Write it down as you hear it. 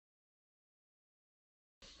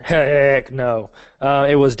Heck no.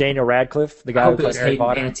 It was Daniel Radcliffe, the I guy who hope it played was Harry Hayden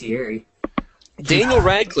Potter. Panettiere. Daniel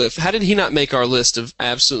Radcliffe, how did he not make our list of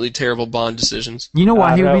absolutely terrible Bond decisions? You know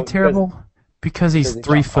why he would No, be terrible? Because he's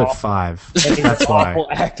because he's 3'5". And he's That's an why. awful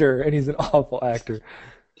actor, and he's an awful actor.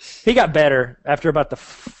 He got better after about the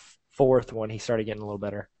fourth one. He started getting a little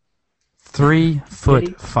better.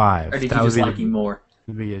 3'5". Or did you That would just be like him more?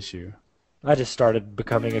 the issue. I just started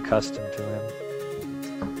becoming accustomed to him.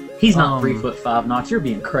 He's not 3'5", Knox. You're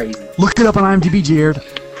being crazy. Look it up on IMDb, Jared.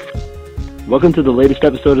 Welcome to the latest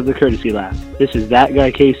episode of the Courtesy Laugh. This is that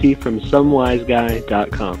guy Casey from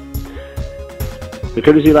somewiseguy.com. The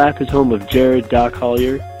Courtesy Laugh is home of Jared Doc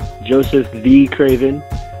Hollier, Joseph V. Craven,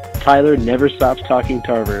 Tyler Never Stops Talking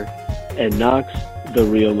Tarver, and Knox the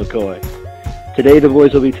Real McCoy. Today the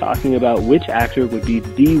boys will be talking about which actor would be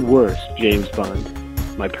the worst James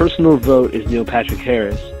Bond. My personal vote is Neil Patrick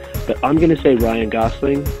Harris, but I'm going to say Ryan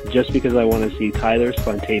Gosling just because I want to see Tyler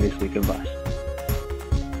spontaneously combust.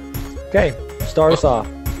 Okay, start us off.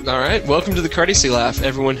 All right, welcome to the Courtesy Laugh,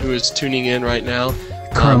 everyone who is tuning in right now.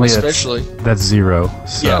 Currently, especially, that's 0.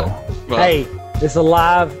 So. yeah. Well, Hey, it's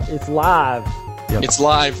alive. It's live. Yep. it's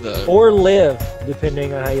live though. Or live,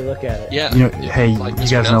 depending on how you look at it. Yeah. You know, hey, Like you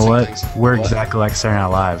Mr. guys know what? Announcing things. We're What? exactly like Saturday Night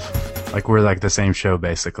Live. Like, we're like the same show,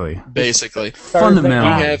 basically. Basically, Fundamental.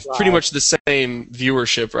 we Thursday have Night pretty Live. much the same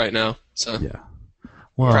viewership right now. So Yeah.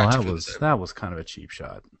 Well, Practically the same. that was kind of a cheap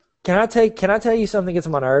shot. Can I tell you something that gets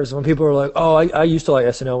on my nerves when people are like, "Oh, I used to like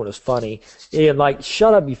SNL when it was funny." And like,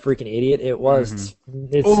 shut up, you freaking idiot! It was.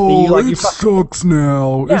 It's you sucks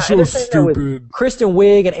now. Yeah, and they're saying that with Kristen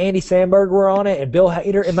Wiig and Andy Samberg were on it, and Bill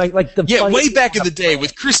Hader, and like the yeah, funny- way back in the day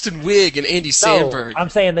with Kristen Wiig and Andy Samberg. No,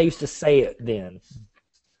 I'm saying they used to say it then.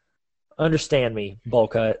 Understand me, bowl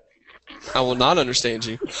cut. I will not understand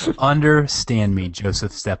you. Understand me,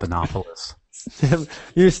 Joseph Stephanopoulos.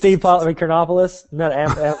 You Steve Chronopoulos, isn't that an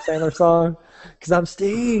Adam Sandler song? Because I'm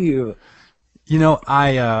Steve. You know,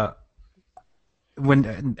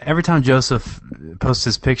 when every time Joseph posts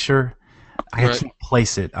his picture, I Right. can't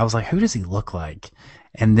place it. I was like, who does he look like?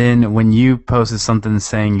 And then when you posted something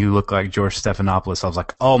saying you look like George Stephanopoulos, I was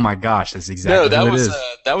like, oh my gosh, that's exactly No, who it is.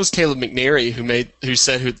 that was Caleb McNary who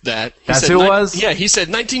said that. He That's said who it was? Yeah, he said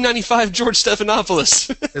 1995 George Stephanopoulos.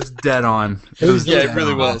 It's dead on. Yeah, it dead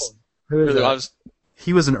really on. was. Who is Really that? was.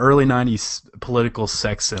 He was an early 90s political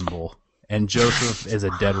sex symbol, and Joseph is a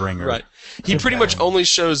dead ringer. Right. He pretty much only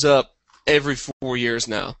shows up every 4 years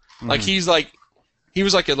now. Like he was like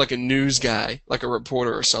a news guy, like a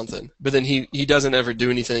reporter or something. But then he doesn't ever do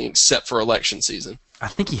anything except for election season. I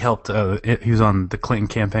think he helped. He was on the Clinton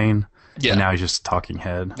campaign. Yeah. And now he's just a talking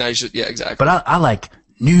head. Now yeah, exactly. But I like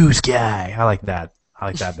news guy. I like that. I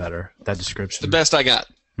like that better. That description. the best I got.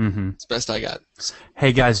 Mm-hmm. It's the best I got.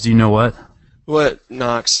 Hey guys, do you know what? What,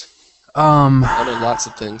 Knox? Do I know lots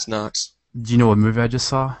of things, Knox. you know what movie I just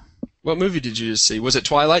saw? What movie did you just see? Was it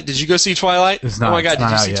Twilight? Did you go see Twilight? It's not. Oh my God! It's Did not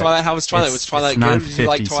you out see yet. Twilight? How was Twilight? Was Twilight good? Did you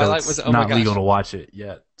like 9:50, Twilight? So Was it's it? Oh my not gosh! legal to watch it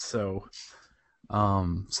yet. So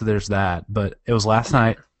there's that. But it was last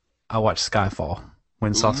night. I watched Skyfall.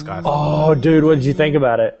 When saw Skyfall. Oh, dude, what did you think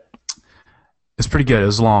about it? It's pretty good. It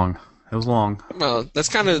was long. Well, that's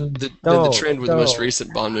kind of the No, trend with the most no.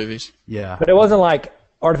 recent Bond movies. Yeah. But it wasn't like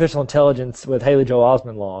artificial intelligence with Haley Joel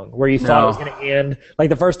Osment long, where you thought it was No. going to end. Like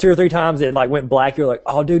the first 2 or 3 times it like went black, you're like,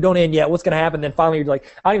 oh, dude, don't end yet. What's going to happen? Then finally you're like,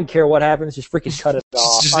 I don't even care what happens. Just freaking cut it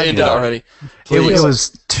off. Just I'm end it done. already. It Please. was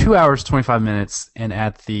 2 hours 25 minutes, and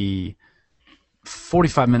at the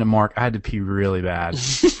 45-minute mark, I had to pee really bad.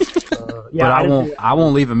 Yeah, But I didn't won't. do that. I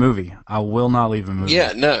won't leave a movie. I will not leave a movie.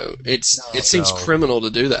 Yeah, no, it seems So- criminal to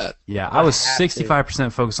do that. Yeah, I was have to.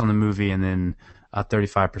 65% focused on the movie, and then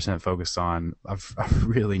 35% focused on. I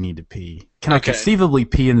really need to pee. Can I Okay. conceivably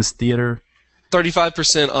pee in this theater?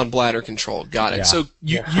 35% on bladder control. Got it. Yeah.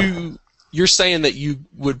 So you're saying that you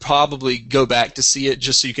would probably go back to see it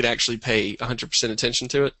just so you could actually pay 100% attention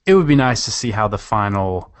to it? It would be nice to see how the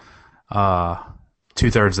final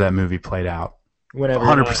 2/3 of that movie played out. Whenever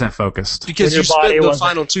 100% focused. Because When your you body spent the wasn't-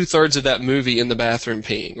 final 2/3 of that movie in the bathroom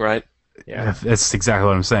peeing, right? Yeah. That's exactly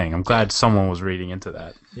what I'm saying. I'm glad someone was reading into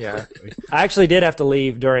that. Yeah. I actually did have to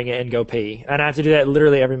leave during it and go pee. And I have to do that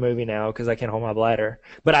literally every movie now because I can't hold my bladder.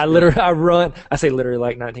 But I run, I say literally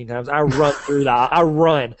like 19 times, I run through I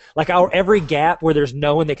run. Like every gap where there's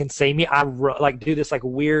no one that can see me, I run, like do this like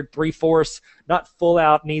weird 3/4, not full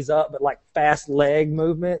out knees up, but like fast leg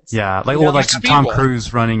movements. Yeah, like You know, like like Tom Speedball.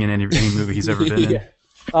 Cruise running in any movie he's ever been in. Yeah.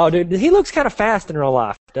 Oh, dude, he looks kind of fast in real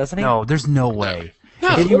life, doesn't he? No, there's no way.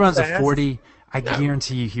 No. If he He runs a looks fast. 40, I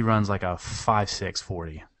guarantee you he runs like a 5.6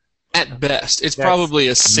 40. At best, it's That's probably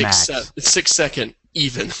a max. 6 second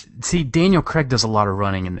even. See, Daniel Craig does a lot of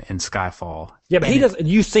running in Skyfall. Yeah, but he does.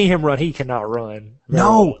 You see him run, he cannot run.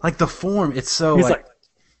 No, like the form, it's so He's like,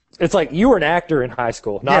 it's like you were an actor in high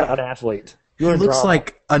school, not Yeah. an athlete. he You were in looks drama.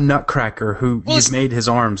 like a nutcracker who Well, he's it's- made his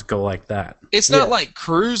arms go like that. It's not Yeah. like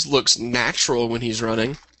Cruz looks natural when he's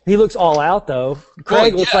running. He looks all out though.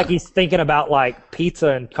 Craig looks yeah. like he's thinking about like pizza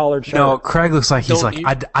and collared shirt. No, Craig looks like he's Don't like,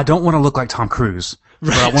 you- I don't want to look like Tom Cruise,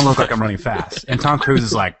 but I want to look like I'm running fast. And Tom Cruise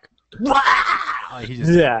is like, wow! Like, he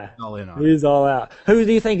just Yeah, all in on it. he's all out. Who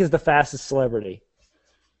do you think is the fastest celebrity?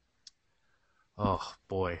 Oh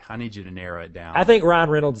boy, I need you to narrow it down. I think Ryan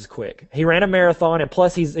Reynolds is quick. He ran a marathon, and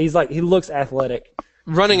plus he's like he looks athletic.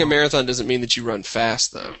 Running a marathon doesn't mean that you run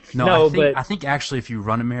fast, though. No, I but- think actually if you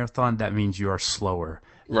run a marathon, that means you are slower.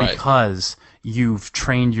 Right. Because you've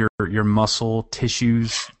trained your muscle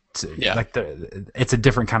tissues to, Yeah. like it's a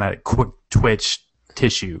different kind of quick twitch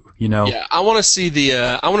tissue, you know? Yeah, I want to see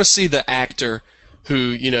the actor who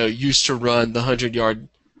used to run the 100-yard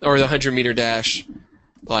or the 100-meter dash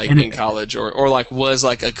like And in college or like was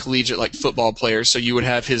like a collegiate like football player. So you would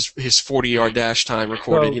have his 40-yard dash time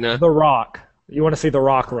recorded. So, The Rock. You want to see The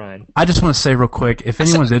Rock run? I just want to say real quick, if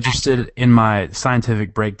anyone's interested in my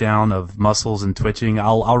scientific breakdown of muscles and twitching,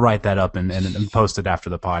 I'll write that up and post it after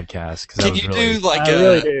the podcast. 'Cause that Can was you really, do like I a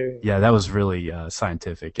really do. Yeah, that was really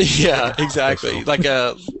scientific. yeah, exactly like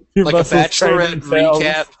a Your like a muscles train Bachelorette themselves.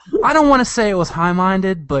 recap? I don't want to say it was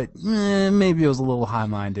high-minded, but maybe it was a little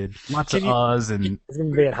high-minded. Lots of Can you- uhs and It's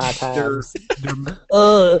gonna be in high times.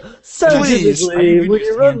 Please, Scientifically, when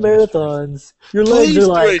you run marathons, your legs Please are do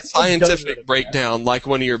like a scientific breakdown like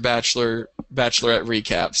one of your Bachelorette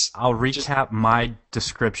recaps. I'll recap my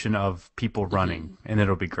description of people running, and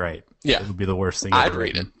it'll be great. Yeah. It'll be the worst thing I'd ever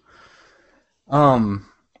read written.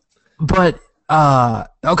 But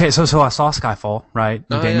okay, so I saw Skyfall, right?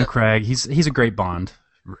 Oh, Daniel yeah. Craig, he's a great Bond.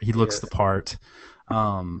 He looks the part.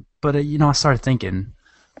 But I started thinking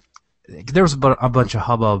there was a bunch of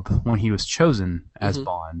hubbub when he was chosen as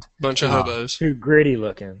Bond. Bunch of hobos. Too gritty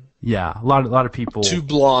looking. Yeah, a lot of people. Too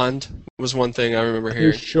blonde was one thing I remember Too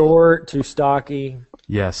hearing. short. Too stocky.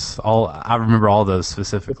 Yes, I remember all those The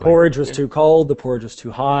specifically. porridge was too cold. The porridge was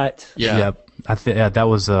too hot. Yeah. Yep. That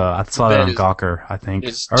was I saw that That on is- Gawker, I think.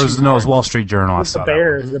 it's Or it was, too no, it was hard. Wall Street Journal. I The saw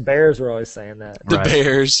Bears. The Bears were always saying that. The Right.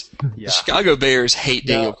 Bears. Yeah. The Chicago Bears hate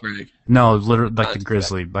No. Daniel Craig. No, literally like the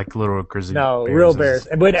grizzly, like little grizzly. No, bears real is bears.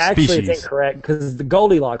 But actually, species. it's incorrect because the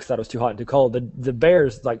Goldilocks thought it was too hot and too cold. The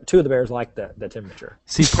bears, like two of the bears, liked the temperature.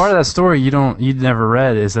 See, part of that story you'd never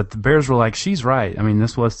read is that the bears were like, "She's right. I mean,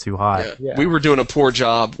 this was too hot." Yeah. Yeah. We were doing a poor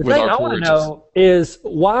job The with thing our I want to porridges. know is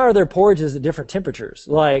why are their porridges at different temperatures?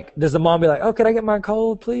 Like, does the mom be like, "Oh, can I get mine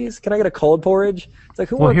cold, please? Can I get a cold porridge?" It's like,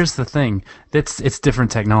 who Well, wants? here's the thing. It's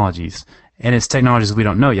different technologies, and it's technologies we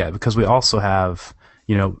don't know yet because we also have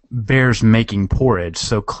bears making porridge.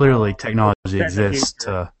 So clearly, technology exists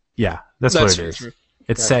to. Yeah, that's That's what it is. true.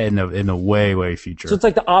 It's set in the way future. So it's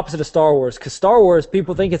like the opposite of Star Wars, because Star Wars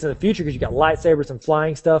people think it's in the future because you got lightsabers and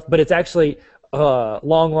flying stuff, but it's actually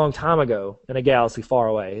long time ago in a galaxy far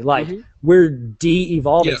away. Like we're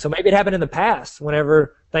de-evolving, Yeah. so maybe it happened in the past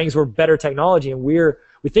whenever things were better technology, and we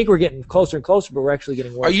think we're getting closer and closer, but we're actually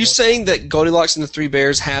getting worse. Are you saying that Goldilocks and the Three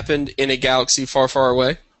Bears happened in a galaxy far, far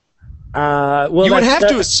away? Well, You would have to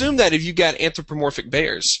that's- assume that if you got anthropomorphic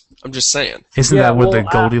bears. I'm just saying. Isn't Yeah, that where well, the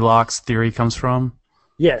Goldilocks theory comes from?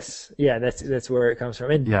 Yes, yeah, that's where it comes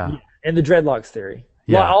from, and Yeah. and the dreadlocks theory.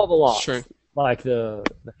 Yeah. Well, all the locks, Sure. like the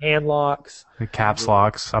hand locks. The caps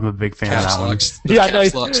locks. I'm a big fan Caps of that locks. The Yeah, I know.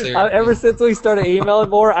 caps locks there. Ever since we started emailing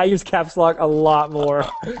more, I use caps lock a lot more.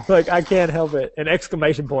 Like I can't help it. And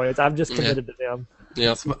exclamation points. I'm just committed to them.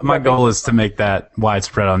 Yeah. one. My goal is to make that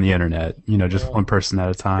widespread on the internet. Just one person at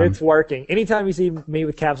a time. It's working. Anytime you see me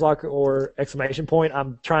with caps lock or exclamation point,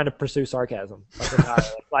 I'm trying to pursue sarcasm. Like, entirely.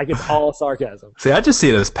 Like it's all sarcasm. See, I just see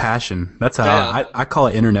it as passion. That's how Yeah. I call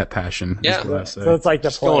it internet passion. is Yeah. what I say. So it's like the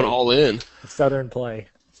Just going play, all in. Southern play.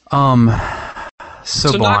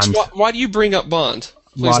 So Knox, Bond. why do you bring up Bond?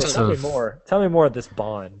 Please Lots tell me. Tell me more. Tell me more of this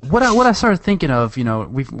Bond. What I started thinking of,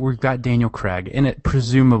 we've got Daniel Craig, and it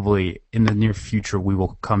presumably in the near future we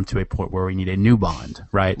will come to a point where we need a new Bond,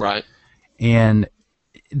 right? Right. And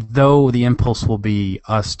though the impulse will be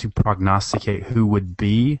us to prognosticate who would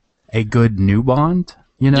be a good new Bond,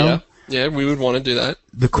 Yeah. Yeah, we would want to do that.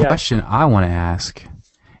 the question I want to ask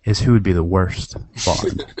is who would be the worst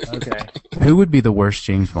Bond? Okay. Who would be the worst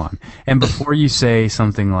James Bond? And before you say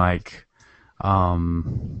something like,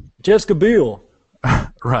 Jessica Biel.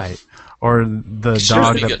 right, or the Sure,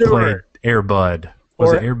 dog think that it- played Air Bud.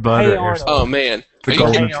 Was Or it Air Bud Hey or Air Arnold. Oh man. The Are you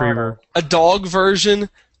golden kidding? retriever? A dog version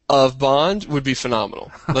of Bond would be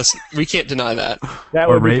phenomenal. We can't deny that. That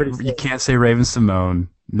Or would be pretty sick. you can't say Raven Simone.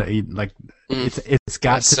 No, it's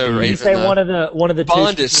got That's to so be. Can you Raven. say though. one of the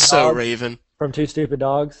Bond two is stupid so dogs Raven. from Two Stupid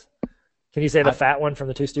Dogs? Can you say the fat one from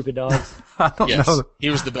the Two Stupid Dogs? I don't Yes, know. he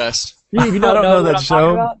was the best. You I don't know that what I'm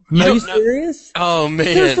show. talking about? You Are you don't know- serious? Oh Two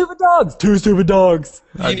man, Stupid Dogs. Two Stupid Dogs.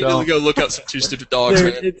 you need to don't. go look up some Two Stupid Dogs,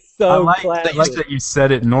 Dude, man. it's so I like classic. that you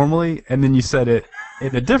said it normally, and then you said it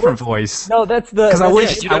in a different voice. No, that's the. Because I that's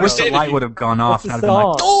wish the you don't I wish the understand light it. would have gone off. That's And the I'd have been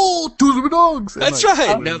like, song. "Oh, two little dogs." And That's like,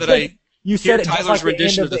 right. Now that I You hear said it just Tyler's like the end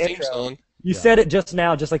rendition of of the theme intro. song, You said it just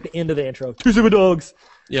now, just like the end of the intro. Two Stupid Dogs.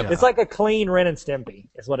 yep, It's like a clean Ren and Stimpy,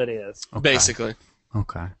 is what it is. Okay. basically,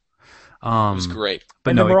 Okay. it was great.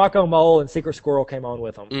 But And no, the Morocco Mole and Secret Squirrel came on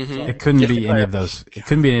with them. Mhm. it couldn't Just be to any of clarify. those. It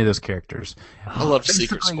couldn't be any of those characters. I love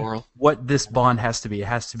Secret Basically, Squirrel. What this Bond has to be, it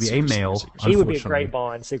has to be a Secret male. Squirrel. He would be a unfortunately. great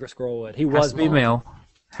Bond. Secret Squirrel would. He Has was to be Bond. male.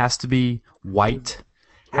 Has to be white.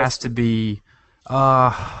 Has to be,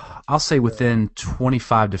 I'll say within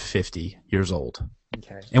 25 to 50 years old.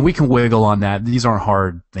 Okay. And we can wiggle on that. These aren't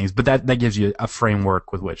hard things, but that gives you a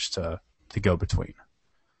framework with which to go between.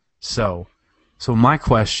 So my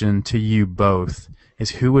question to you both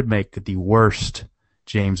is, who would make the worst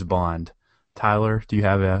James Bond? Tyler, do you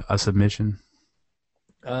have a submission?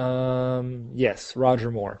 Yes,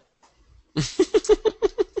 Roger Moore. Just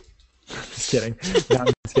kidding. No, I'm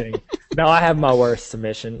just kidding. No, I have my worst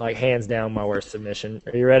submission, like hands down my worst submission.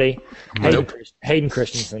 Are you ready? Hayden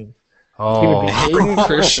Christensen. He would be Hayden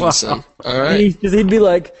Christensen. All right. Because he'd be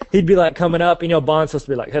like coming up, Bond's supposed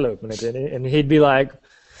to be like, "Hello, Penny," and he'd be like,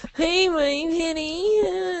 "Hey, my Penny,"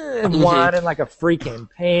 and whining like a freaking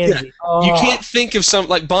pansy. Oh. You can't think of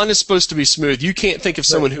like Bond is supposed to be smooth. You can't think of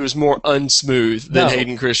someone who is more unsmooth than No.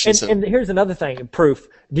 Hayden Christensen. And here's another thing, proof.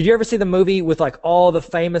 Did you ever see the movie with like all the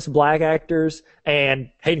famous black actors and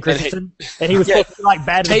Hayden Christensen? And he was Yeah. supposed to be like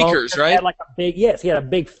bad to the bone. Takers, He right? had like a big, yes, he had a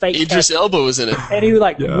big fake Idris tattoo. Elba was in it. And he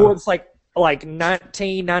like Yeah. wore this like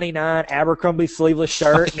 1999 Abercrombie sleeveless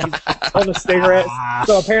shirt and he's on the cigarettes.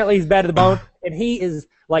 So apparently he's bad to the bone. And he is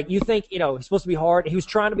like, you think, he's supposed to be hard. He was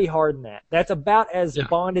trying to be hard in that. That's about as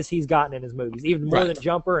Bond as he's gotten in his movies, even more Right. than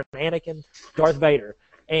Jumper and Anakin, Darth Vader.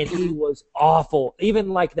 And he was awful.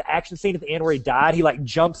 Even like the action scene at the end where he died, he like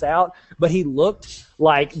jumps out, but he looked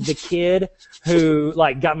like the kid who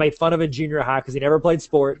like got made fun of in junior high because he never played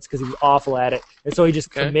sports because he was awful at it, and so he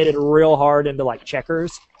just committed real hard into like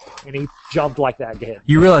checkers, and he jumped like that kid.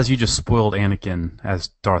 You realize you just spoiled Anakin as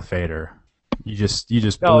Darth Vader. You just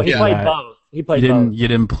No, he blew played that. both. He You played both.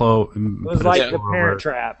 didn't blow. It was like the Parent Parent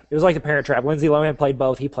Trap. It was like the Parent Trap. Lindsay Lohan played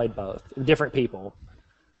both. He played both. Different people.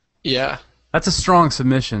 Yeah. That's a strong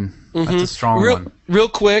submission. That's a strong one. Real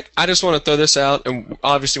quick, I just want to throw this out, and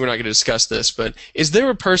obviously we're not going to discuss this, but is there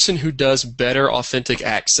a person who does better authentic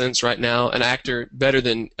accents right now, an actor better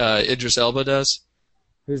than Idris Elba does?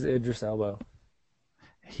 Who's Idris Elba?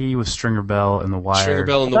 He was Stringer Bell in The Wire. Stringer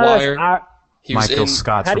Bell in The No, Wire. He was Michael in.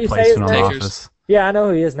 Scott's How do you say replacement his on name? Office. Yeah, I know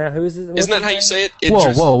who he is now. Who is this? Isn't that how you say it? Whoa,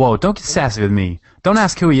 Idris. whoa! Don't get sassy with me. Don't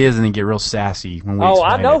ask who he is and then get real sassy when we Oh,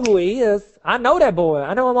 I explain know it. who he is. I know that boy.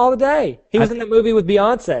 I know him all the day. He was in that movie with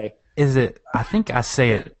Beyonce. Is it? I think I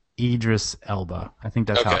say it Idris Elba. I think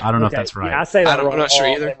that's Okay. how. I don't know if Okay, that's right. Yeah, I say that I'm wrong not sure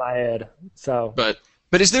all either. in my head. So, But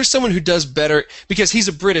is there someone who does better? Because he's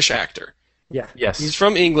a British actor. yeah. Yes. He's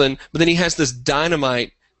from England, but then he has this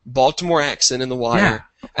dynamite Baltimore accent in The Wire. Yeah.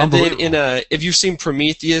 And then Unbelievable. if you've seen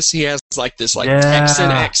Prometheus, he has like this Yeah.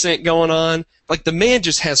 Texan accent going on. Like the man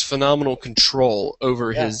just has phenomenal control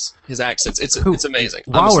over his accents. It's amazing.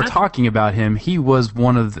 While we're talking about him, he was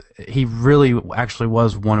he really actually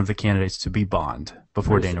was one of the candidates to be Bond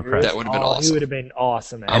before Daniel Craig. That would have been He awesome. would have been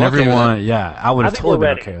awesome. I'm And okay with everyone, yeah, I would I have think we're totally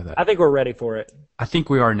been ready. okay with that. I think we're ready for it. I think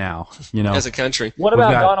we are now. As a country. What We've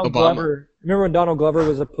about got Donald Obama. Glover? Remember when Donald Glover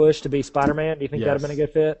was a push to be Spider-Man? Do you think that would have been a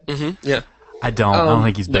good fit? Yeah. I don't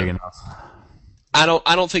think he's big no. enough. I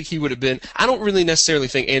don't think he would have been. I don't really necessarily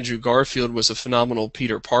think Andrew Garfield was a phenomenal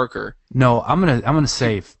Peter Parker. No, I'm gonna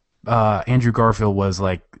say Andrew Garfield was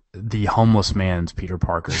like the homeless man's Peter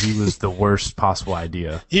Parker. He was the worst possible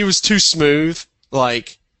idea. He was too smooth.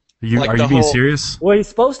 Like Are Like you the being whole- serious? Well, he's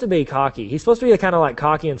supposed to be cocky. He's supposed to be kind of like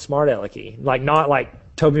cocky and smart alecky, like not like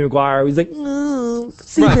Tobey Maguire. He's like, right,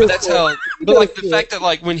 but that's how. But like the fact that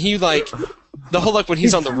like when he like the whole like when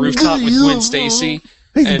he's on the rooftop with Gwen Stacy.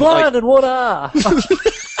 he's and, blind like, in one eye.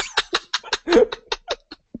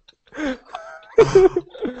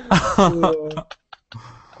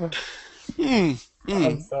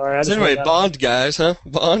 I'm sorry. I just So anyway, made that- Bond guys, huh?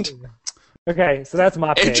 Bond. Okay, so that's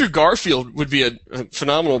my pick. Andrew Garfield would be a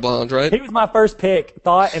phenomenal Bond, right? He was my first pick,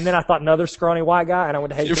 and then I thought another scrawny white guy, and I went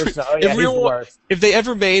to Hayden Christensen. Oh, yeah, he's the worst. If they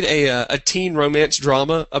ever made a teen romance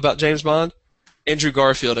drama about James Bond, Andrew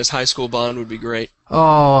Garfield as high school Bond would be great.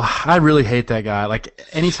 Oh, I really hate that guy. Like,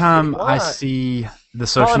 anytime Why? I see the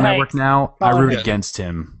Social Colin Network Hanks. I Colin root Hanks. against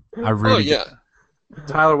him. I Oh really yeah.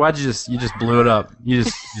 Tyler, why'd you just blew it up? You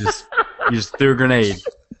just threw a grenade.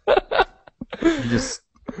 You just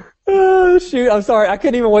Oh, shoot, I'm sorry. I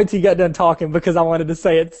couldn't even wait till you got done talking because I wanted to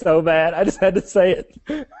say it so bad. I just had to say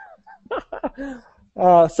it.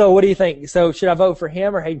 So what do you think? So should I vote for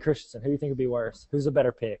him or Hayden Christensen? Who do you think would be worse? Who's a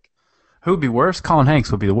better pick? who would be worse? Colin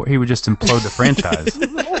Hanks would be he would just implode the franchise.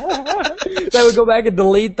 They would go back and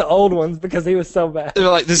delete the old ones because he was so bad. They're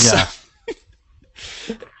like this.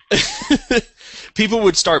 Yeah. People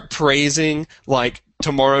would start praising like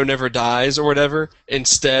Tomorrow Never Dies or whatever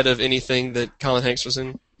instead of anything that Colin Hanks was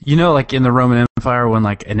in. You know, like in the Roman Empire when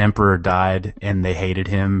like an emperor died and they hated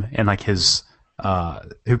him and like his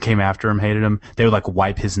who came after him hated him, they would like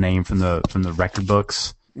wipe his name from the record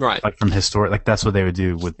books. Right. Like from historic, like that's what they would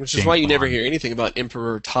do with. Which is James why you never Bond. hear anything about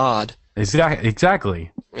Emperor Todd.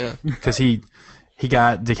 Exactly. Yeah. Because he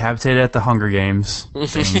got decapitated at the Hunger Games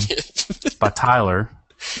thing by Tyler,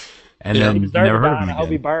 and Yeah. then He you deserved never to heard die, of and him I hope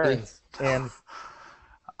he again. burns. And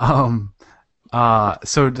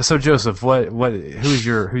So Joseph, who's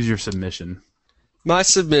your submission? My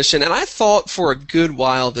submission, and I thought for a good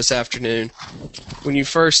while this afternoon when you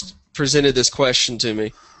first presented this question to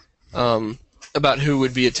me about who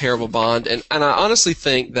would be a terrible Bond, and I honestly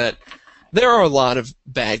think that there are a lot of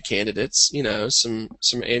bad candidates, you know, some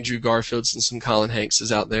Andrew Garfields and some Colin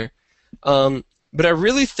Hankses out there. But I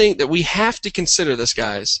really think that we have to consider this,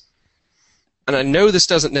 guys. And I know this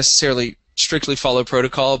doesn't necessarily strictly follow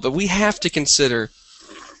protocol, but we have to consider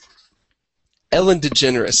Ellen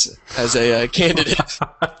DeGeneres as a candidate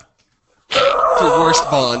for worst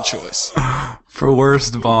Bond choice. For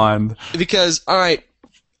worst Bond. Because, all right,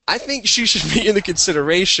 I think she should be in the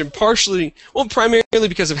consideration primarily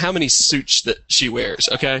because of how many suits that she wears,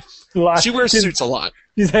 okay? She wears suits a lot.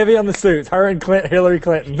 She's heavy on the suits. Her and Hillary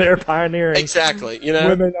Clinton, they're pioneering Exactly, you know?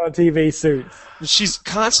 women on TV suits. She's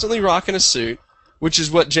constantly rocking a suit, which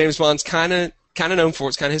is what James Bond's kind of known for.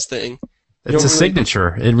 It's kind of his thing. It's a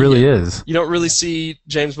signature. It really is. You don't really see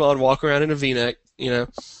James Bond walk around in a V-neck, you know?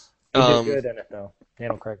 He did good in it, though.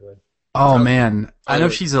 Daniel Craig would. Oh man, I know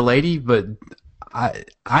Probably. she's a lady, but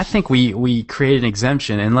I think we created an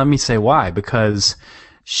exemption, and let me say why. Because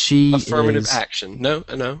she Affirmative is, action. No?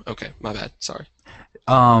 Okay, my bad. Sorry.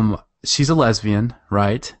 she's a lesbian,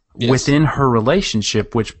 right? Yes. Within her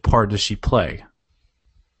relationship, which part does she play?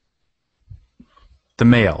 The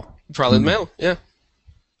male. Probably the male, yeah.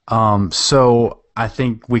 So I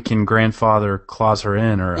think we can grandfather clause her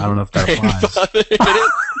in, or I don't know if that applies.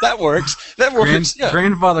 That works. That works, yeah.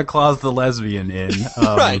 Grandfather clause the lesbian in.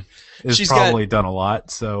 Right. Is She's probably done a lot.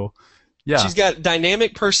 So, yeah. She's got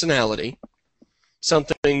dynamic personality.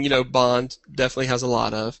 Something, you know, Bond definitely has a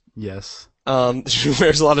lot of. Yes. She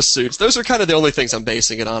wears a lot of suits. Those are kind of the only things I'm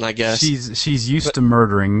basing it on, I guess. She's used to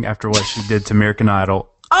murdering after what she did to American Idol.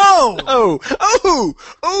 Oh!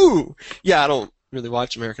 Yeah, I don't really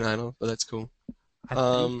watch American Idol, but that's cool.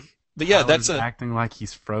 But yeah, that's a... acting like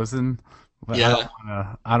he's frozen. But Yeah.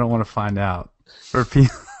 I don't want to find out. For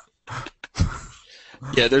people,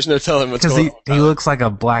 Yeah, there's no telling what's because going on. he looks like a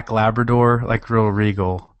black Labrador, like real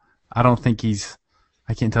regal. I don't think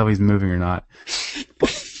I can't tell if he's moving or not.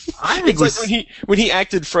 I think It's like when he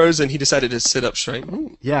acted Frozen, he decided to sit up straight.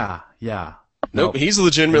 yeah. Nope, he's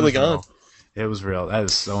legitimately It was gone. real. It was real. That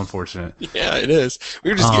is so unfortunate. Yeah, it is. We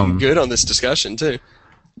were just getting good on this discussion too.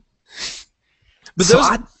 But So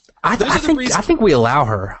those, I those are the think reasons- I think we allow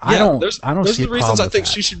her. I don't those see are a the reasons problem I with think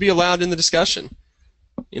that. she should be allowed in the discussion.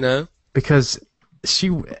 You know, Because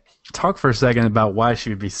she talk for a second about why she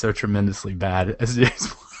would be so tremendously bad as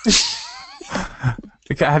James Bond.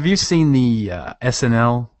 Because, have you seen the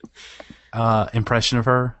SNL impression of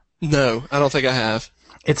her? no, I don't think I have.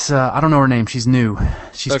 It's I don't know her name. She's new.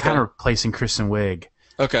 She's Okay. kind of replacing Kristen Wiig,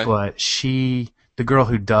 Okay, but the girl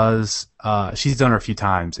who does, she's done her a few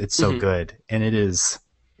times. It's so Mhm. good, and it's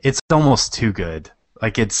almost too good.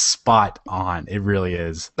 Like it's spot on. It really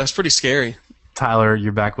is. that's pretty scary. Tyler,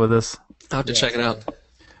 you're back with us. I'll have to check it out.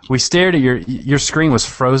 We stared at your screen was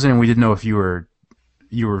frozen, and we didn't know if you were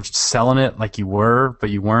selling it like you were, but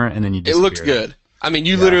you weren't, and then you It disappeared. looked good. I mean,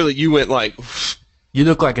 you went like, You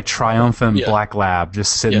look like a triumphant Yeah. black lab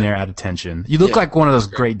just sitting Yeah. there at attention. You look Yeah. like one of those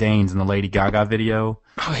Great Danes in the Lady Gaga video.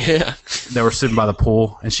 oh yeah. They were sitting by the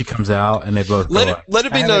pool, and she comes out, and they both go Let like,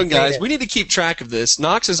 it be I known, haven't seen guys. it. We need to keep track of this.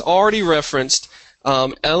 Knox has already referenced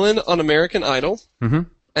Ellen on American Idol, Mhm.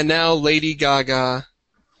 and now Lady Gaga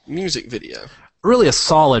music video. Really a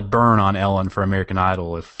solid burn on Ellen for American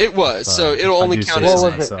Idol. If It was, so it'll if I only do count say as so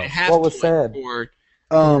What was it? myself. a half What was point said? for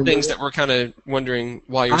things that we're kind of wondering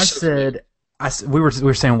why you're We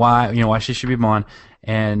were saying why she should be Bond,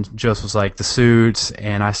 and Joseph was like the suits,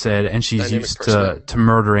 and I said, and she's Dynamic used personality. to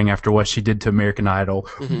murdering after what she did to American Idol.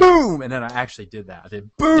 Mhm. Boom, and then I actually did that. I did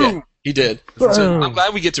boom. Yeah, he did. Boom. So I'm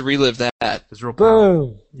glad we get to relive that. It's real powerful.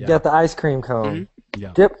 Boom! You Yeah. got the ice cream cone. Mm-hmm.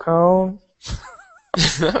 Yeah. Dip cone.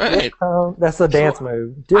 All right. Dip cone. That's a dance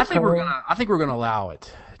move. Dip I think we're cone. gonna allow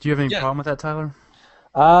it. Do you have any Yeah. problem with that, Tyler?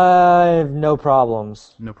 I have no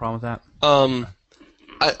problems. No problem with that.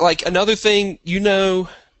 Like another thing, you know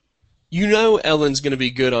Ellen's going to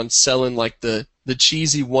be good on selling like the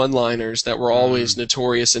cheesy one-liners that were always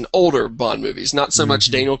notorious in older Bond movies. Not so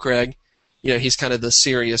much Daniel Craig. He's kind of the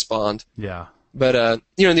serious Bond. Yeah. But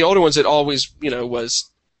in the older ones, it always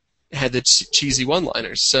had the cheesy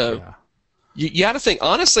one-liners. So Yeah. you got to think.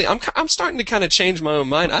 Honestly, I'm starting to kind of change my own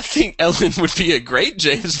mind. I think Ellen would be a great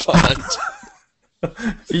James Bond.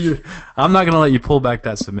 I'm not gonna let you pull back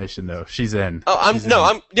that submission though. She's in. Oh, She's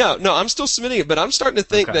I'm still submitting it, but I'm starting to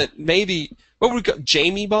think Okay. that maybe what would we go,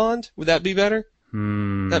 Jamie Bond? Would that be better?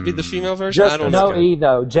 That'd be the female version. Just I don't no know. E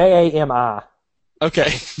though. JAMI.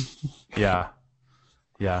 Okay, Yeah.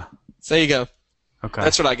 Yeah. so there you go. Okay.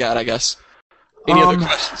 That's what I got, I guess. Any other Um,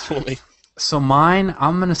 questions for me? So mine,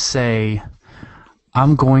 I'm going to say I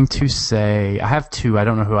have two. I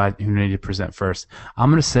don't know who I need to present first.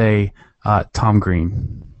 I'm going to say Tom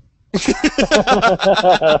Green.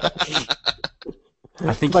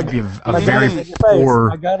 I think he'd be a My very gun is in your face. poor,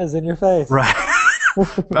 My gun is in your face. right?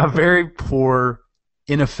 A very poor,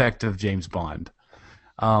 ineffective James Bond.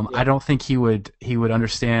 I don't think he would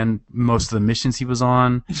understand most of the missions he was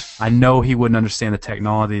on. I know he wouldn't understand the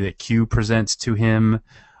technology that Q presents to him.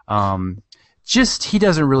 Just he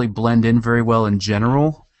doesn't really blend in very well in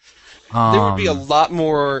general. There would be a lot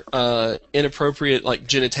more inappropriate like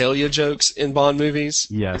genitalia jokes in Bond movies.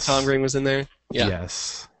 Yes. If Tom Green was in there. Yeah.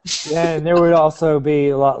 Yes. Yeah, and there would also be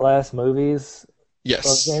a lot less movies of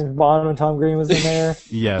Yes. James Bond when Tom Green was in there.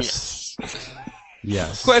 Yes.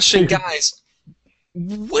 Yes. Question, guys.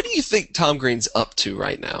 What do you think Tom Green's up to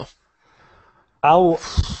right now?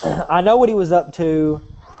 I know what he was up to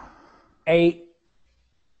 8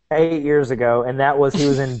 years ago, and that was he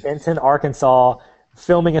was in Benton, Arkansas,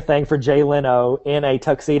 filming a thing for Jay Leno in a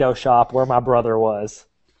tuxedo shop where my brother was.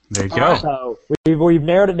 There you All go. right. So we've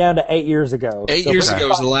narrowed it down to 8 years ago. 8 So years if we ago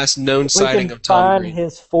was the last known we sighting can of Tom find Green.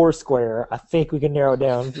 his Foursquare. I think we can narrow it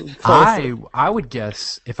down. I would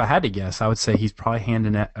guess, if I had to guess, I would say he's probably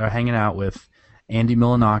hanging out with Andy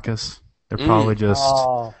Milonakis. They're probably just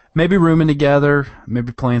Oh, maybe rooming together,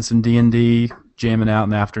 maybe playing some D&D, jamming out in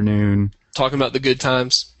the afternoon. Talking about the good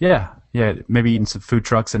times. Yeah, maybe eating some food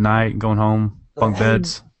trucks at night, going home, bunk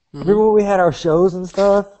beds. remember when we had our shows and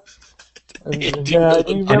stuff? Andy do you Milonakis.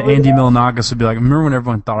 And remember Andy that? Milonakis would be like, remember when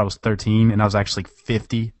everyone thought I was 13 and I was actually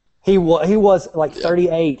 50? He was like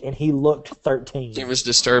 38 and he looked 13. It was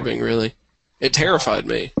disturbing, really. It terrified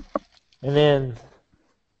me. And then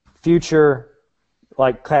future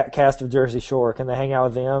like cast of Jersey Shore, can they hang out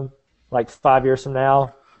with them like 5 years from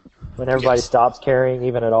now when everybody Yes. stops caring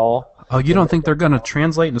even at all? Oh, you don't think they're going to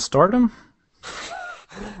translate into stardom?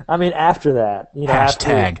 I mean, after that,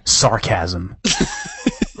 Hashtag sarcasm.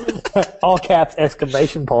 after, all caps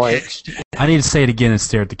exclamation point. I need to say it again and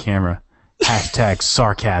stare at the camera. Hashtag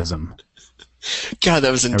sarcasm. God,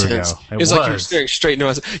 that was we intense. go. It It was like you were was. staring straight into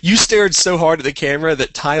us. You stared so hard at the camera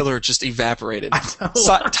that Tyler just evaporated.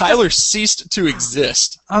 Tyler ceased to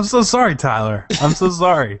exist. I'm so sorry, Tyler. I'm so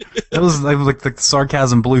sorry. It was like the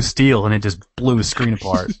sarcasm blew steel and it just blew the screen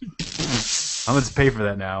apart. I'm going to pay for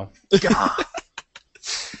that now.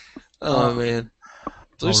 Oh, man.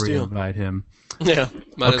 Blue I'll Steel. reinvite him. Yeah,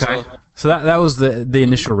 might as Okay. well. So that was the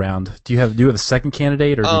initial round. Do you have a second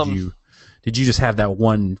candidate or did you just have that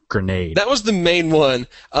one grenade? That was the main one.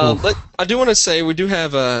 I do want to say we do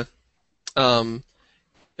have do want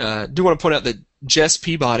to point out that Jess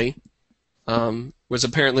Peabody has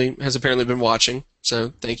apparently been watching.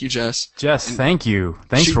 So thank you, Jess. Jess, thank you.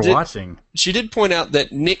 Thanks she for did- watching. She did point out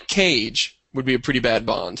that Nick Cage would be a pretty bad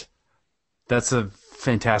Bond. That's a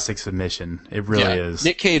fantastic submission. It really is.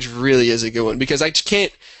 Nick Cage really is a good one because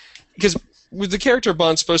with the character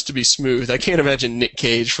Bond supposed to be smooth, I can't imagine Nick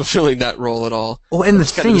Cage fulfilling that role at all. Well, and the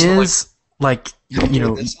kinda thing just is, like, you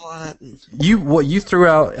know, This a lot. you threw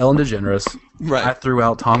out Ellen DeGeneres. Right. I threw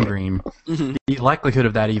out Tom Green. Mhm. The likelihood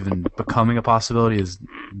of that even becoming a possibility is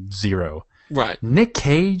zero. Right. Nick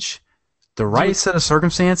Cage, the right set of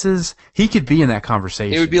circumstances, he could be in that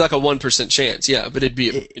conversation. It would be like a 1% chance, yeah, but it'd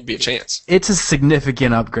be a chance. It's a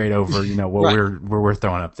significant upgrade over what Right. we're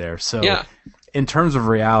throwing up there. So Yeah. in terms of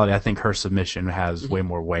reality, I think her submission has way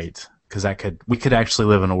more weight because we could actually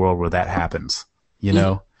live in a world where that happens. You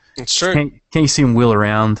know, It's true. can't you see him wheel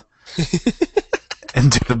around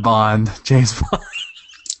and do the Bond, James Bond?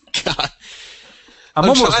 God. I'm I'm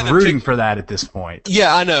almost trying to rooting for that at this point.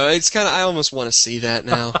 Yeah, I know. It's kind of. I almost want to see that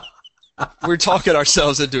now. We're talking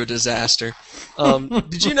ourselves into a disaster.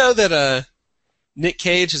 Did you know that Nick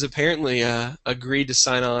Cage has apparently agreed to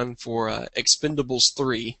sign on for Expendables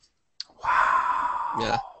 3? Wow.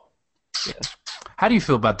 Yeah. How do you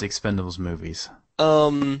feel about the Expendables movies?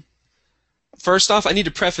 First off, I need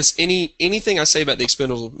to preface anything I say about the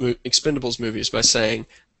Expendables movies by saying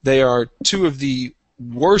they are two of the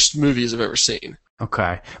worst movies I've ever seen.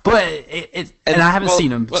 Okay, but and I haven't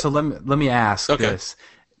seen them, well, so let me ask Okay. this.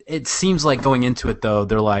 It seems like going into it though,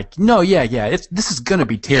 they're like, no, yeah, this is gonna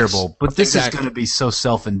be terrible, Yes, but this exactly. is gonna be so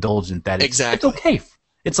self-indulgent that it's Exactly. okay.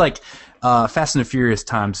 It's like Fast and the Furious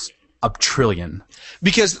times a trillion.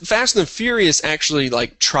 Because Fast and the Furious actually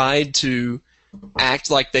like tried to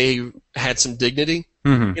act like they had some dignity,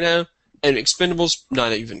 Mhm. you know, and Expendables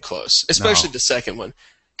not even close, especially No. the second one,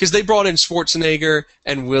 because they brought in Schwarzenegger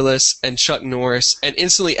and Willis and Chuck Norris, and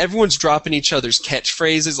instantly everyone's dropping each other's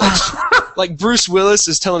catchphrases. Like Bruce Willis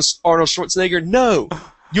is telling Arnold Schwarzenegger, "No,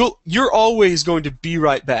 you're always going to be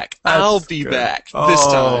right back. I'll be good. back this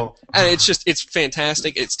time." Oh. And it's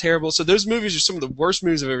fantastic. It's terrible. So those movies are some of the worst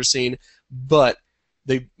movies I've ever seen, but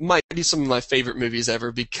they might be some of my favorite movies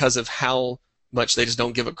ever because of how much they just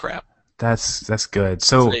don't give a crap. That's good.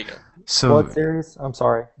 So There you go. What series? I'm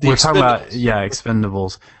sorry. we're talking about Expendables.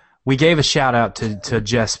 Expendables. We gave a shout out to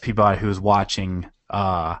Jess Peabody who was watching,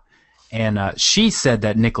 and she said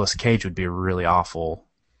that Nicolas Cage would be a really awful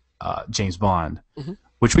James Bond,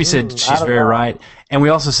 which we said I she's don't very know. right. And we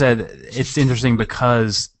also said it's interesting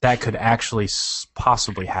because that could actually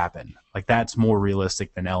possibly happen. Like that's more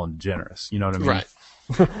realistic than Ellen DeGeneres. You know what I mean? Right.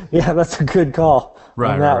 Yeah, that's a good call.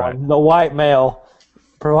 Right, on that right, one. The white male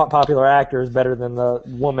popular actor is better than the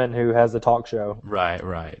woman who has a talk show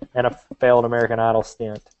Right. and a failed American Idol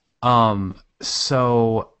stint.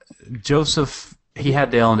 So Joseph, he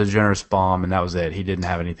had the Ellen DeGeneres bomb, and that was it. He didn't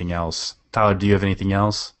have anything else. Tyler, do you have anything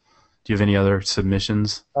else? Do you have any other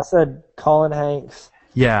submissions? I said Colin Hanks.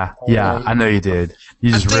 Yeah, I know you did.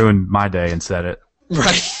 You just think- ruined my day and said it.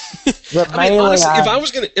 Right. But I mean, mainly, honestly,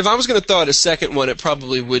 if I was gonna throw out a second one, it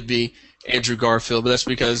probably would be Andrew Garfield, but that's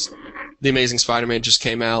because The Amazing Spider-Man just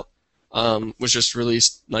came out, was just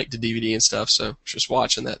released like to DVD and stuff. So I was just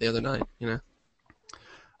watching that the other night, you know.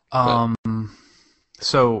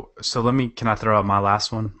 So can I throw out my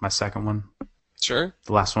last one, my second one, Sure,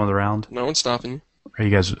 the last one of the round? no one's stopping you. Are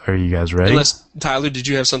you guys ready? Unless Tyler, did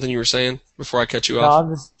you have something you were saying before I cut you no, off?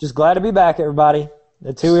 I'm just glad to be back, everybody.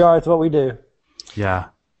 That's who we are. It's what we do. Yeah.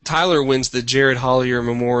 Tyler wins the Jared Hollier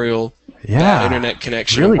Memorial Yeah. Internet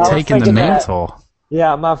Connection. Really I was taking the thinking that. mantle.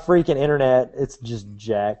 Yeah, my freaking internet, it's just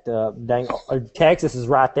jacked up. Dang, Texas is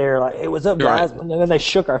right there. Like, hey, what's up, guys? Right. And then they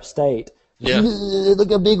shook our state. Yeah. Look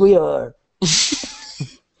how big we are.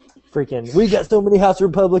 Freaking, we got so many House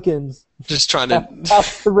Republicans. Just trying to.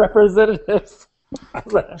 House of Representatives.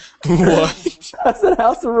 What? I said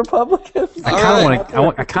House of Republicans. I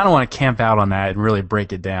kind of want to camp out on that and really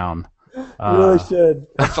break it down. You really should.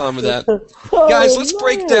 I'm fine with that. Oh, Guys, let's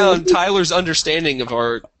break man. down Tyler's understanding of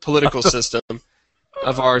our political system,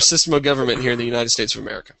 of our system of government here in the United States of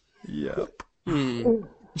America. Yep. Hmm.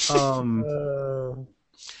 Uh,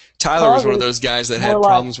 Tyler was one of those guys that had more like-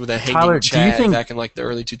 problems with a hanging Tyler, do you Chad think- back in like the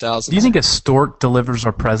early 2000s. Do you think a stork delivers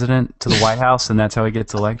our president to the White House and that's how he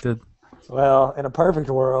gets elected? well, in a perfect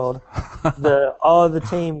world, all of the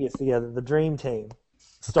team gets together, the dream team,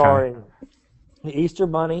 starring the Easter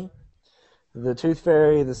Bunny, the Tooth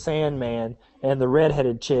Fairy, the Sandman, and the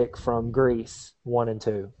redheaded chick from Grease 1 and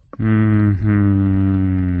 2.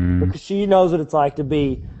 Mm-hmm. Because she knows what it's like to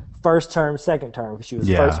be first term, second term. Because she was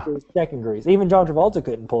Yeah. first Grease, second Grease. Even John Travolta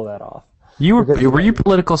couldn't pull that off. Were you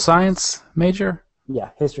political science major? Yeah,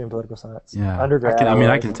 history and political science. Yeah. Undergrad.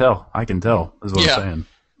 I can tell. I can tell. Is what Yeah. I'm saying.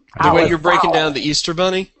 the way was you're breaking foul. down the Easter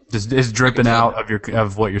Bunny? Just it's dripping out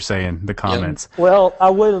of what you're saying. The comments. Well, I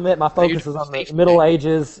would admit my focus you're was on the mistaken. Middle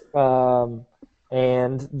Ages,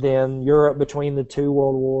 and then Europe between the two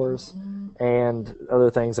world wars, and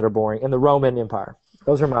other things that are boring, and the Roman Empire.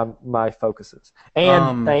 Those are my focuses,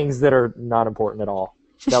 and things that are not important at all.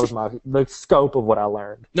 That was the scope of what I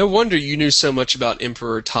learned. No wonder you knew so much about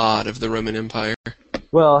Emperor Todd of the Roman Empire.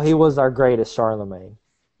 Well, he was our greatest Charlemagne.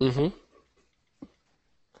 Mm-hmm.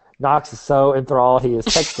 Knox is so enthralled he is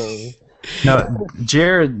texting No,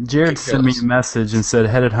 Jared sent me a message and said,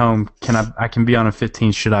 "Headed home. I can be on a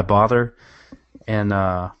 15. Should I bother?" And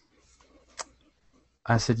I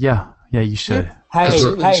said, "Yeah, you should." Hey,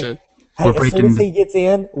 Absolutely hey, should. hey, We're as soon breaking- as he gets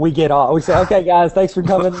in, we get off. We say, okay, guys, thanks for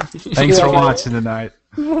coming. Thanks for watching tonight.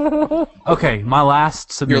 Okay, my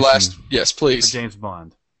last submission. Your last, yes, for please. James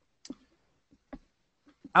Bond.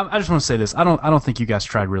 I just want to say this. I don't think you guys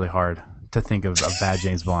tried really hard to think of bad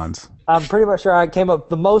James Bonds. I'm pretty much sure I came up with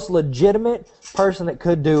the most legitimate person that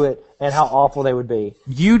could do it and how awful they would be.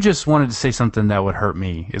 You just wanted to say something that would hurt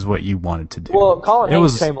me, is what you wanted to do. Well, Colin It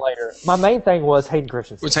Hanks was- came later. My main thing was Hayden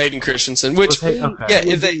Christensen. With Hayden Christensen, which Okay. yeah,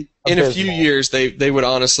 if they in a few Abysmal. years they would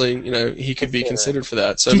honestly, he could be considered for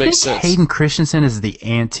that. So Do it you makes think sense. Hayden Christensen is the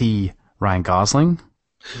anti Ryan Gosling?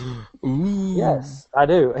 Ooh. Yes, I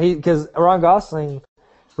do. Because Ryan Gosling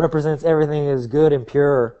represents everything as good and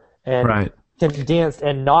pure and Right. condensed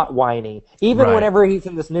and not whiny. Even Right. whenever he's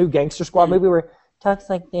in this new Gangster Squad movie where he talks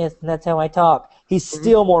like this and that's how I talk, he's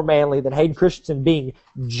still more manly than Hayden Christensen being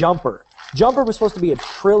Jumper. Jumper was supposed to be a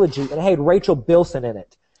trilogy and it had Rachel Bilson in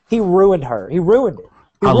it. He ruined her. He ruined it.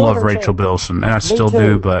 He I ruined love her Rachel chance. Bilson, and I still too.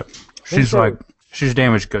 do, but she's too. she's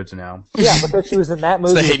damaged goods now. Yeah, because she was in that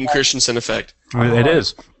movie. It's the Hayden Christensen effect. It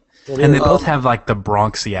is. It And they is. both have like the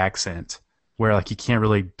Bronxy accent, where like you can't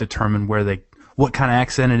really determine what kind of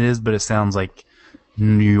accent it is, but it sounds like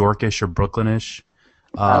New Yorkish or Brooklynish.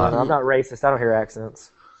 I don't know. I'm not racist. I don't hear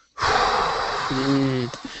accents.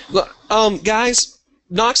 Look, guys,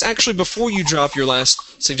 Knox, actually, before you drop your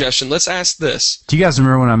last suggestion, let's ask this. Do you guys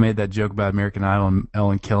remember when I made that joke about American Idol and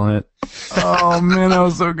Ellen killing it? Oh man, that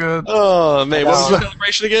was so good. Oh man, what was the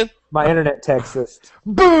celebration again? My internet Texas.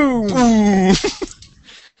 Boom.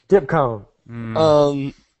 Dip cone. Okay, What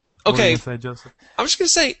were you gonna say, Joseph? I'm just gonna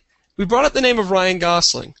say we brought up the name of Ryan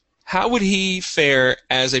Gosling. How would he fare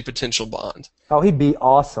as a potential Bond? Oh, he'd be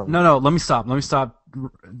awesome. No, let me stop,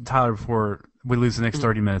 Tyler, before we lose the next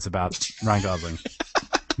 30 minutes about Ryan Gosling.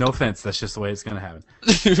 No offense, that's just the way it's going to happen.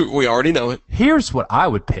 We already know it. Here's what I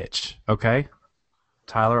would pitch, okay?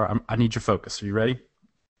 Tyler, I need your focus. Are you ready?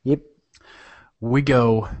 Yep. We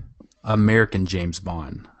go American James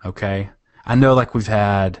Bond, okay? I know like we've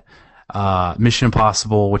had Mission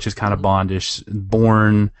Impossible, which is kind of Bondish,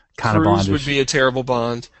 Bourne, kind of Cruise Bondish. would be a terrible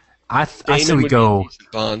Bond. I say Damon we would go be a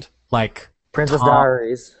decent Bond. like Princess Tom-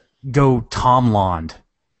 Diaries. go Tom Lond,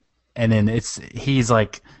 and then he's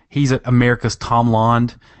America's Tom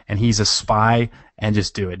Lond, and he's a spy, and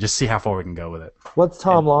just do it. Just see how far we can go with it. What's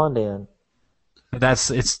Tom Lond in?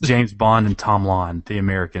 It's James Bond and Tom Lond, the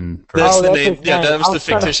American. That's Oh, the that's name. his Yeah, name. that was I the was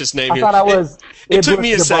trying to- fictitious name. I here. thought I was. It took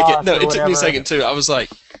me a Idris second. Elba No, or it took me a whatever. second too. I was like,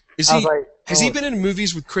 I was like, has he oh. been in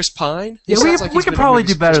movies with Chris Pine? He Yeah, sounds we like he's could been in probably movies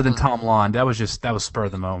do with better Chris than Pine. Tom Lond. That was spur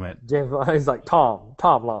of the moment. James Bond. He's like Tom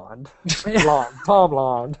Lond.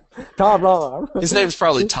 Tom Lond. His name's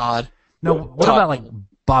probably Todd. No, what about like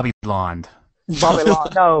Bobby Lond? Bobby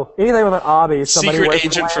Lond. No, anything with an obby. Somebody Secret wears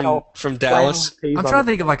agent flannel- from Dallas. flannel tees I'm on trying to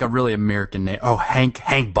the- think of like a really American name. Oh, Hank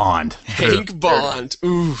Bond. Hank Bond.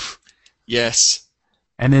 Oof. Yes.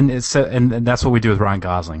 And then and that's what we do with Ryan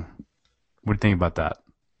Gosling. What do you think about that?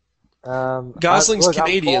 Gosling's I'm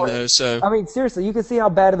Canadian for it. though, so I mean, seriously, you can see how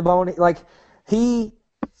bad of the bone. Like he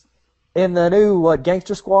in the new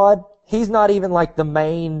Gangster Squad, he's not even like the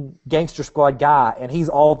main Gangster Squad guy, and he's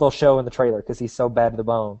all they'll show in the trailer because he's so bad to the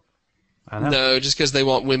bone. I know. no, just because they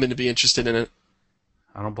want women to be interested in it.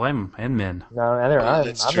 I don't blame him, and men. No, and I'm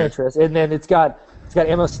that's true. interested. And then it's got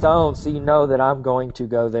Emma Stone, so you know that I'm going to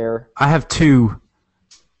go there. I have two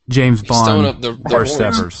James Stone Bond up the first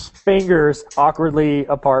horns. evers. Fingers awkwardly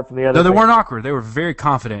apart from the other. No, they thing. weren't awkward. They were very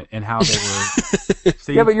confident in how they were.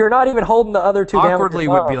 See, Yeah, but you're not even holding the other two down. with awkwardly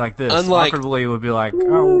your would be thumb. like this. Unlike- Awkwardly would be like,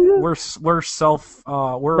 oh, we're self.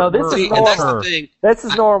 We're No, this we're is See, and that's the sure. thing. This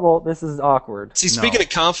is normal. This is awkward. See, speaking No. of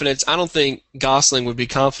confidence, I don't think Gosling would be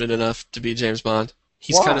confident enough to be James Bond.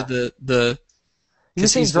 He's Why? kind of the Have you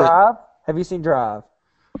 'cause seen he's the- Drive? Have you seen Drive?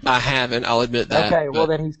 I haven't. I'll admit that. Okay, well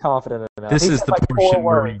but- then he's confident enough. This He is said the like portion 4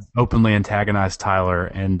 where we words. openly antagonize Tyler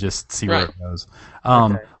and just see where Right. it goes.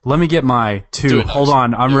 Okay. Let me get my two. Do it, Hold Knox.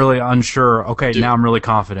 on, I'm Do it. really unsure. Okay, Do now it. I'm really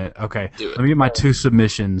confident. Okay, Do it. let me get my two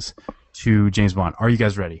submissions to James Bond. Are you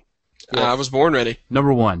guys ready? I was born ready.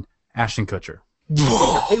 Number one, Ashton Kutcher.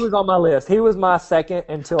 He was on my list. He was my second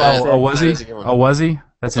until I said. Oh, was he? that is a good one. Oh, was he?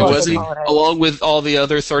 That's Oh, Was he? interesting. Colin Hanks. Along with all the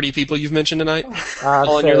other 30 people you've mentioned tonight? I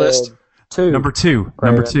all on your said list? 2. Number two. Right,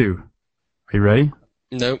 Number right. two. Are you ready?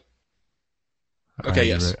 Nope. Okay, Are you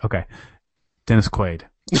yes. ready? Okay. Dennis Quaid.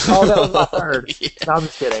 Oh, that was my third. Yeah. No, I'm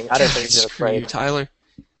just kidding. I didn't think of Dennis Screw you, Quaid. Tyler.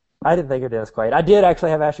 I didn't think of Dennis Quaid. I did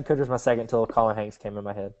actually have Ashton Kutcher as my second until Colin Hanks came in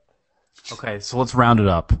my head. Okay, so let's round it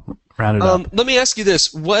up. Round it up. Let me ask you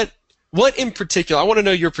this: what What in particular? I want to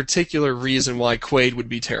know your particular reason why Quaid would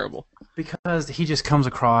be terrible. Because he just comes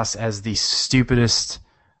across as the stupidest,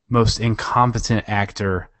 most incompetent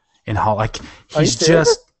actor in Hollywood. Like, he's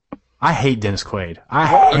just... I hate Dennis Quaid.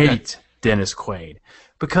 I hate Dennis Quaid.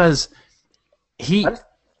 Because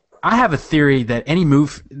I have a theory that any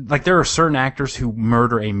move... Like, there are certain actors who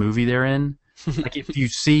murder a movie they're in. Like, if you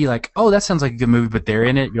see, like, oh, that sounds like a good movie, but they're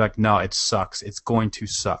in it, you're like, no, it sucks. It's going to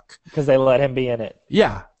suck. Because they let him be in it.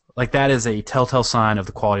 Yeah. Like, that is a telltale sign of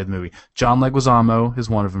the quality of the movie. John Leguizamo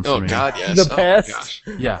is one of them for me. Oh, God, yes. The best. Gosh.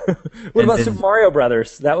 Yeah. What about Super Mario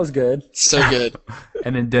Brothers? That was good. So good.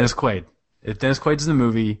 And then Dennis Quaid. If Dennis Quaid's in the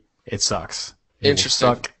movie, it sucks. It Interesting.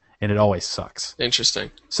 will suck, and it always sucks.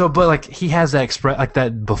 Interesting. So, but, like, he has that like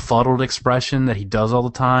that befuddled expression that he does all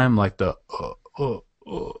the time, like the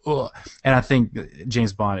and I think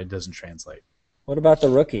James Bond, it doesn't translate. What about the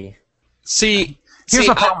Rookie? Here's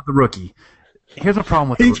my problem with the Rookie. Here's my problem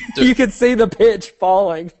with the Rookie. You can see the pitch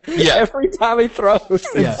falling every time he throws.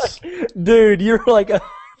 It's Yes. like, dude, you're like...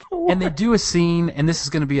 And they do a scene, and this is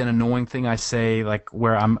going to be an annoying thing I say, like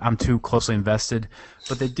where I'm too closely invested.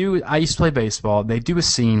 But they do. I used to play baseball. They do a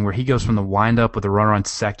scene where he goes from the windup with a runner on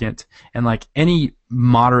second, and like any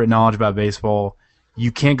moderate knowledge about baseball,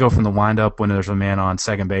 you can't go from the windup when there's a man on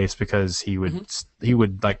second base because he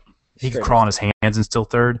could crawl on his hands and still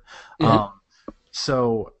third.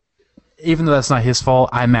 So even though that's not his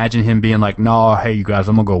fault, I imagine him being like, no, hey, you guys,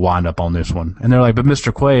 I'm going to go wind up on this one. And they're like, but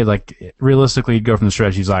Mr. Quaid, like, realistically, he'd go from the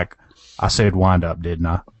stretch. He's like, I said wind up, didn't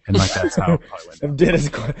I? And, like, that's how it probably went down. Dennis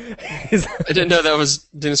Quaid. I didn't know that was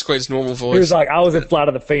Dennis Quaid's normal voice. He was like, I was in Flight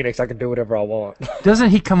of the Phoenix. I can do whatever I want.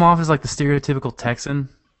 Doesn't he come off as, like, the stereotypical Texan?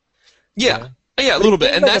 Yeah, a little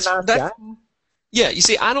bit. And that's guy. Yeah, you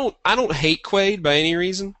see, I don't hate Quaid by any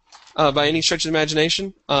reason, by any stretch of the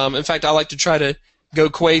imagination. In fact, I like to try to go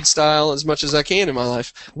Quaid style as much as I can in my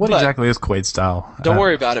life. What exactly is Quaid style? Don't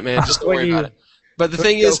worry about it, man. Just don't worry about it. But the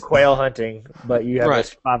thing is, quail hunting, but you have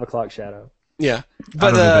this 5 o'clock shadow. Yeah,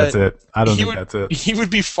 but I don't think that's it. I don't think that's it. He would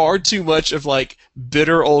be far too much of like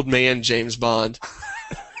bitter old man James Bond.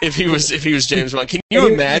 If he was James Bond, can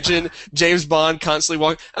you imagine James Bond constantly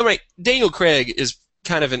walking? I'm right. Daniel Craig is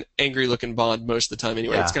kind of an angry-looking Bond most of the time.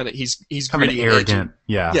 Anyway, it's kind of he's kind of gritty, arrogant.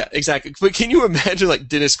 Yeah, exactly. But can you imagine like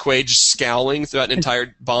Dennis Quaid just scowling throughout an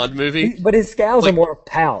entire Bond movie? But his scowls are more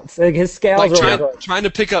pouts. Like his scowls are trying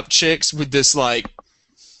to pick up chicks with this like.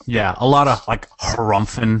 Yeah, a lot of like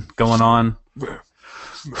harumphing going on.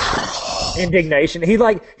 Indignation. He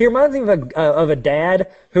reminds me of a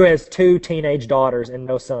dad who has 2 teenage daughters and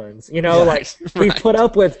no sons. You know, he's put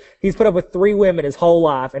up with 3 women his whole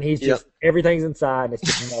life, and he's just everything's inside, and it's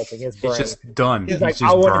just melting his brain. It's just done. He's like,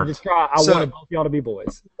 I wanted both y'all to be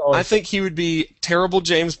boys. I think he would be terrible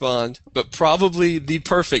James Bond, but probably the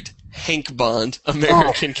perfect Hank Bond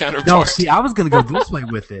American counterpart. No, see, I was gonna go this way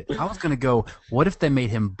with it. I was gonna go, what if they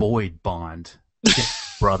made him Boyd Bond, his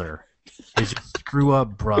brother? He's a screw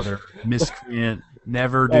up brother, miscreant,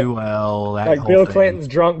 never do well. That like whole Bill thing. Clinton's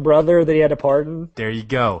drunk brother that he had to pardon. There you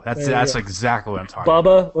go. That's exactly what I'm talking about.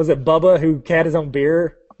 Bubba, was it Bubba who had his own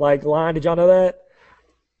beer line? Did y'all know that?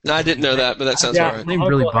 No, I didn't know that, but that sounds all right. Name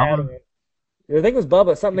really Bubba? I think it was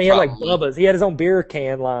Bubba. Something he had like Bubba's. He had his own beer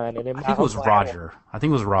can line, and I think it was Roger.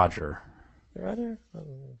 Roger?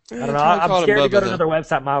 I don't know. I'm scared to go to another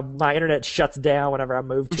website. My internet shuts down whenever I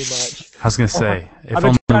move too much. I was gonna say, if I've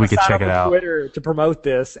been only we could check it out. Twitter to promote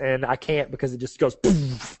this, and I can't because it just goes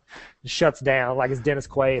poof, and shuts down like it's Dennis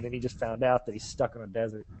Quaid, and he just found out that he's stuck on a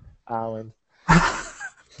desert island.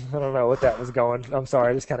 I don't know what that was going. I'm sorry,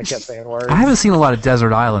 I just kind of kept saying words. I haven't seen a lot of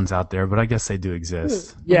desert islands out there, but I guess they do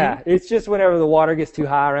exist. Yeah, it's just whenever the water gets too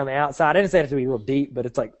high around the outside. I didn't say it to be real deep, but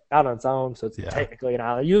it's like out on its own, so it's technically an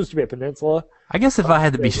island. It used to be a peninsula. I guess if I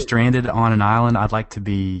had to be stranded on an island, I'd like to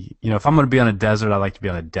be, if I'm going to be on a desert, I'd like to be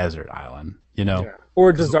on a desert island, Or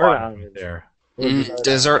a desert island. There.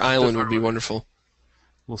 Desert island would be wonderful.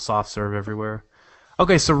 A little soft serve everywhere.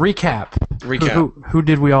 Okay, so recap. Who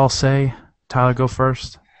did we all say? Tyler, go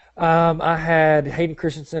first. I had Hayden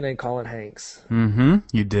Christensen and Colin Hanks. Mm-hmm.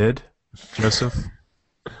 You did. Joseph?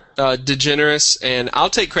 DeGeneres, and I'll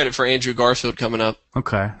take credit for Andrew Garfield coming up.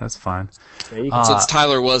 Okay, that's fine. Since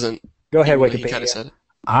Tyler wasn't. Go ahead, He Wikipedia. kind of said it.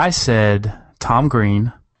 I said Tom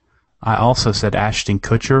Green. I also said Ashton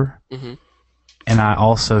Kutcher. Mm-hmm. And I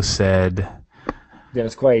also said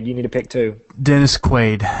Dennis Quaid. You need to pick 2. Dennis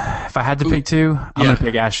Quaid. If I had to pick 2, I'm going to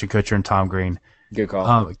pick Ashton Kutcher and Tom Green. Good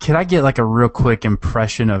call. Can I get like a real quick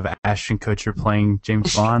impression of Ashton Kutcher playing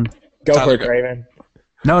James Bond? Go for it, Raven.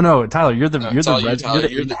 No, Tyler, you're the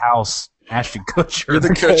in-house Ashton Kutcher. You're the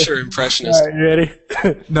Kutcher impressionist. All right, you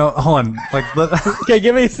ready? No, hold on. Like, Okay,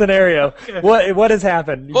 give me a scenario. What has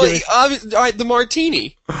happened? Well, Give me- all right, the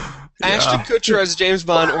martini. Ashton Kutcher as James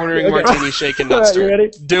Bond ordering martini shaken, not All right, you stirred.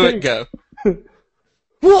 ready? Do it, go.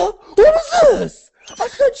 What was this? I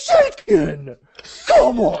said shaken.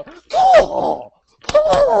 Come on.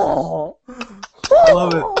 I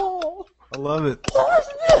love it. I love it. What is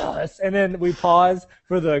this? And then we pause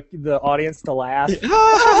for the audience to laugh. and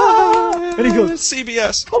he goes,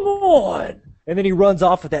 CBS. Come on. And then he runs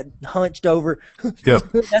off with that hunched over. Yep.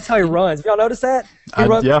 That's how he runs. Y'all notice that? He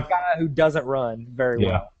runs yeah. like a guy who doesn't run very Yeah.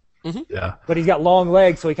 well. Yeah. But he's got long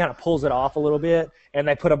legs, so he kind of pulls it off a little bit. And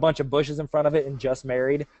they put a bunch of bushes in front of it and Just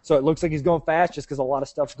Married. So it looks like he's going fast just because a lot of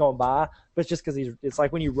stuff's going by. But it's just because it's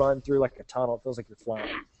like when you run through like a tunnel, it feels like you're flying.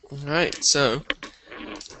 All right, so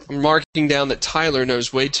I'm marking down that Tyler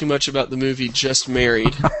knows way too much about the movie Just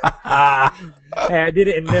Married. Hey, I did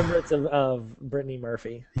it in remembrance of Brittany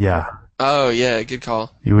Murphy. Yeah. Oh, yeah, good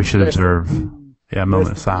call. We should observe. Yeah, a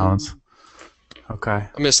moment of silence. Okay.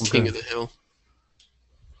 I missed King of the Hill.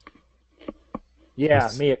 Yeah,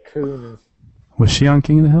 Mia Kunis. Was she on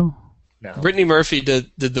King of the Hill? No. Brittany Murphy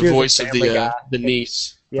did the She was voice a of Family Guy. the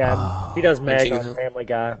niece. Yeah, he does Meg King of on the Hill. Family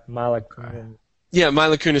Guy. Mila Kunis. Yeah,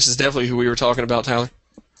 Mila Kunis is definitely who we were talking about, Tyler.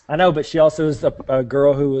 I know, but she also is a pretty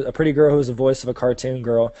girl who was the voice of a cartoon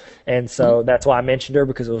girl, and so that's why I mentioned her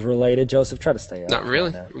because it was related. Joseph, try to stay up. Not really.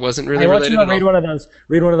 on It that. wasn't Hey, really why don't related you at read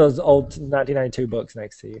all. one of those old 1992 books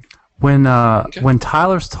next to you? When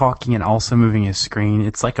Tyler's talking and also moving his screen,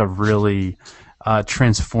 it's like a really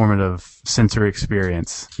transformative sensory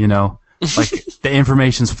experience. You know, like the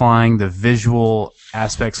information's flying, the visual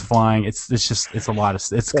aspects flying. It's a lot of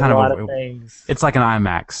it's kind a lot of of things. it's like an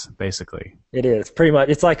IMAX basically. It is pretty much.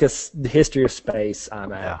 It's like the history of space.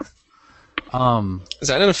 Yeah. Is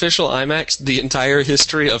that an official IMAX? The entire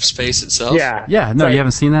history of space itself? Yeah. Yeah. No, Like- you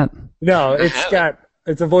haven't seen that. No, haven't.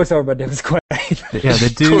 it's a voiceover by Dennis Quaid. Yeah, they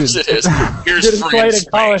Of do. course it is. Here's Dennis Quaid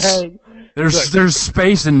and Colin friggin' space. Hanks. There's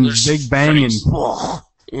space and There's Big Bang space. and Ugh.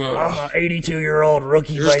 I'm an 82-year-old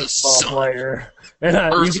rookie Here's the baseball sun. player. And you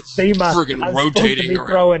Earth can see I'm friggin' supposed to rotating be around.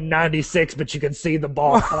 throwing 96, but you can see the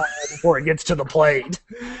ball fly before it gets to the plate.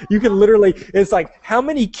 You can literally, it's like, how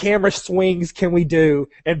many camera swings can we do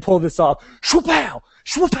and pull this off? Shwapow!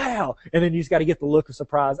 Shwapow! And then you just got to get the look of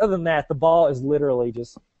surprise. Other than that, the ball is literally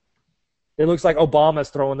just, it looks like Obama's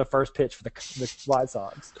throwing the first pitch for the White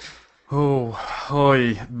Sox.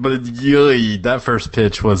 but that first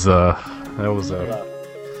pitch was It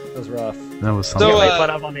was rough. something. So, He made fun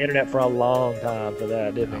of on the internet for a long time for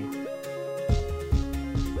that, didn't he?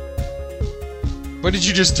 What did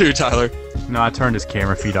you just do, Tyler? No, I turned his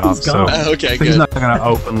camera feed off, so gone. Okay, he's good. not gonna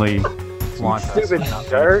openly flaunt us. Stupid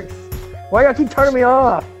jerks. Why y'all keep turning me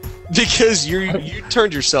off? Because you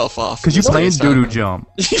turned yourself off. Because you're playing It's not- doo-doo jump.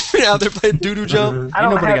 You're out there playing doo-doo jump? I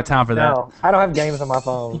don't nobody have, got time for that. No, I don't have games on my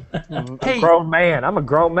phone. I'm a Hey. grown man. I'm a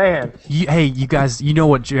grown man. Hey, you guys, you know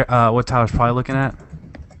what Tyler's probably looking at?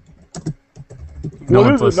 No What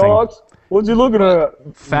one's is it, listening. dogs? What's he looking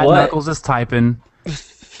at? Fat What? Knuckles is typing.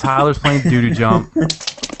 Tyler's playing doo-doo jump.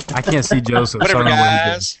 I can't see Joseph, so I Whatever, don't know what he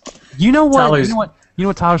did. guys. You know what? Tyler's- You know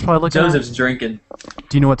what Tyler's probably looking Joseph's at? drinking.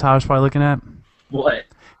 Do you know what Tyler's probably looking at? What?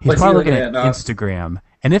 He's What's he probably looking looking at, at Doc? Instagram.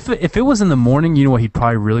 And if it was in the morning, you know what he'd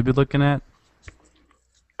probably really be looking at?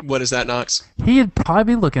 What is that, Knox? He'd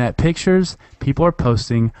probably be looking at pictures people are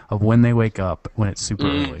posting of when they wake up when it's super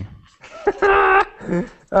early.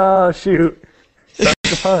 Oh, shoot. Suck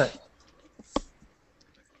the punt.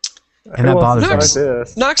 And that bothers Who me. wants to start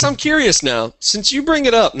this? Knox, I'm curious now. Since you bring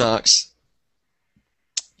it up, Knox,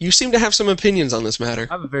 you seem to have some opinions on this matter.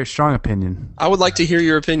 I have a very strong opinion. I would like to hear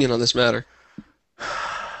your opinion on this matter.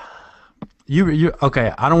 You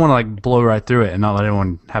okay? I don't want to like blow right through it and not let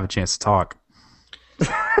anyone have a chance to talk.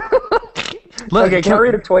 Okay, can I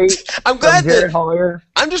read a tweet I'm from glad Jared that Hoyer?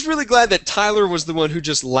 I'm just really glad that Tyler was the one who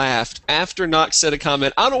just laughed after Knox said a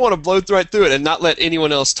comment. I don't want to blow right through it and not let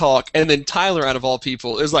anyone else talk. And then Tyler, out of all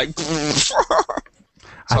people, is like, I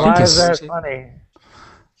Why think is it's. that funny?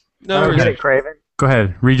 no, I don't get really. it, Craven. Go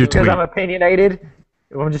ahead, read your Because tweet. I'm opinionated.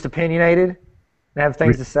 I'm just opinionated and have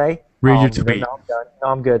things to say. read your I'm good. tweet. No, I'm done. No,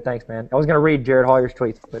 I'm good. Thanks, man. I was going to read Jared Hoyer's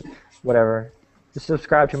tweets, but whatever. Just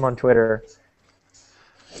subscribe to him on Twitter.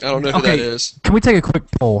 I don't know who Okay. that is. Can we take a quick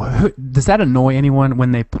poll? Does that annoy anyone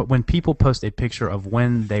when people post a picture of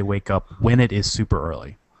when they wake up when it is super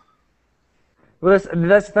early? Well,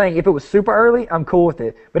 that's the thing. If it was super early, I'm cool with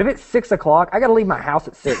it. But if it's 6 o'clock, I got to leave my house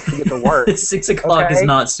at 6 to get to work. 6 o'clock is Okay.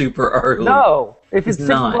 not super early. No. If it's It's 6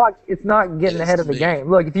 not. o'clock, it's not getting Yes, ahead of the me. game.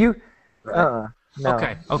 Look, if you... No.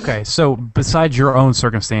 Okay. So besides your own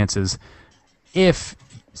circumstances, if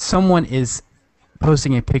someone is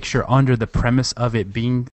posting a picture under the premise of it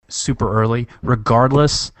being super early,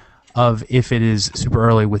 regardless of if it is super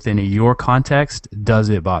early within your context, does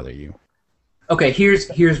it bother you? Okay, here's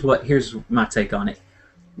my take on it.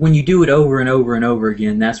 When you do it over and over and over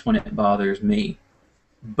again, that's when it bothers me.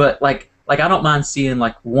 But like I don't mind seeing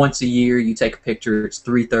like once a year you take a picture, it's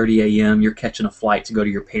 3:30 a.m., you're catching a flight to go to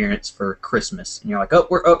your parents for Christmas, and you're like, oh,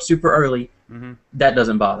 we're up super early. Mm-hmm. That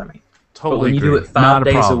doesn't bother me. Totally. But when you do it Not 5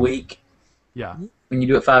 days a problem. week, Yeah. when you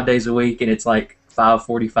do it 5 days a week and it's like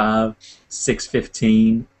 5:45,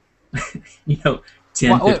 6:15,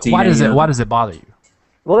 10:15 Why does a.m. it bother you?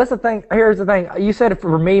 Well, that's the thing. Here's the thing. You said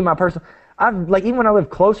for me, my personal, I've like even when I lived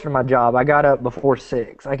closer to my job, I got up before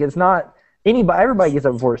 6. Like it's not anybody. Everybody gets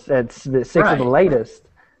up before at 6 at the latest.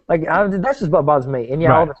 Like that's just what bothers me, and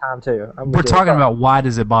all the time too. We're talking about why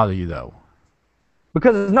does it bother you though?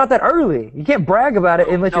 Because it's not that early. You can't brag about it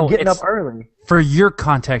unless you're getting up early. For your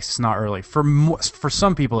context, it's not early. For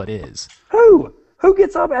some people, it is. Who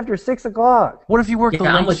gets up after 6 o'clock? What if you work the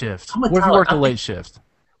late shift? What if you work the late shift?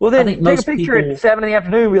 Well, then think take most a picture people- at 7 in the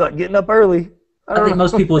afternoon and be like, getting up early. I think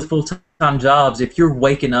most people with full-time jobs, if you're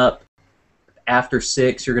waking up after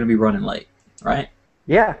 6, you're going to be running late, right?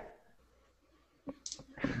 Yeah,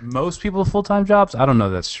 Most people with full-time jobs? I don't know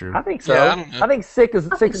that's true. I think so. Yeah, I don't know. I think 6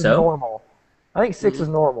 is so. normal. I think 6 is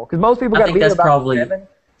normal because most people I got to think be there that's about probably-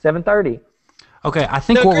 7:30. Okay, I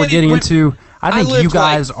think No, what we're granted, getting when- into, I think lived you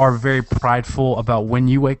guys are very prideful about when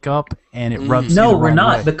you wake up, and it rubs you No, the we're wrong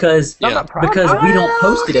not way. because Yeah. not proud. because we don't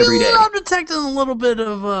post it every day. I'm detecting a little bit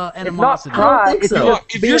of It's not animosity. pride. think It's so. just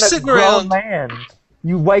If being you're a sitting grown around- man,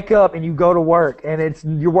 you wake up and you go to work, and it's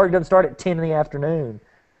your work doesn't start at 10 in the afternoon.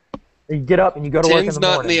 You get up and you go to work in 10's the not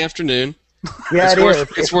in morning. the afternoon. Yeah, It's it is.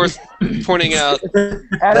 worth, it's worth pointing out.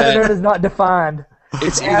 Afternoon is not defined.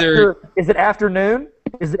 It's either Is it afternoon?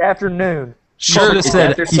 Is it afternoon? sure. Should've said-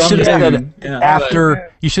 After you should have some said noon. Yeah.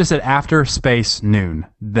 after. You should have said after space noon.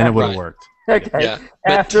 Then it would have Right. worked. Okay. Yeah,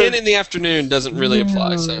 but After 10 in the afternoon doesn't really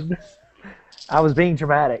apply. So I was being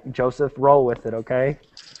dramatic, Joseph. Roll with it, okay?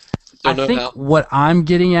 don't know I think how. what I'm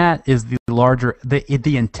getting at is the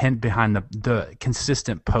intent behind the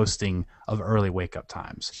consistent posting of early wake up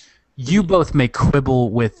times. You both may quibble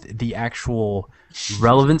with the actual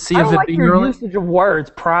relevancy I of don't it like being your early. usage of words.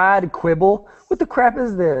 Pride, quibble. What the crap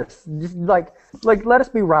is this? Just like let us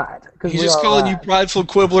be right. He's just calling you prideful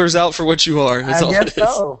quibblers out for what you are. That's I all guess it is.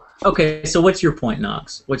 so. Okay, so what's your point,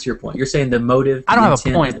 Knox? What's your point? You're saying the motive. I don't the have a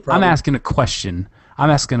intent is point. the I'm problem? asking a question. I'm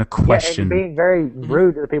asking a Yeah, and question. being very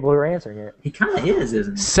rude to the people who are answering it. He kind of is,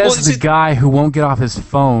 isn't he? Says Well, is the it- guy who won't get off his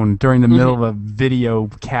phone during the middle of a video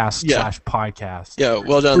cast Yeah. / podcast. Yeah,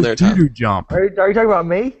 well done there, Tom. Doo-doo jump. Are you talking about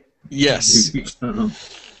me? Yes.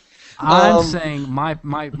 I'm Um, saying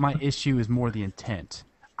my issue is more the intent.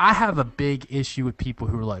 I have a big issue with people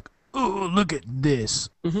who are like, "Oh, look at this,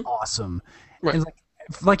 awesome!" Right. And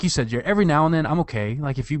like you said, Jared, every now and then I'm okay.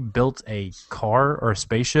 Like if you built a car or a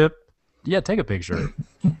spaceship, yeah, take a picture.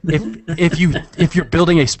 if you're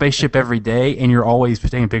building a spaceship every day and you're always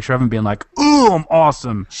taking a picture of it and being like, "Ooh, I'm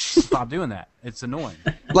awesome," stop doing that. It's annoying.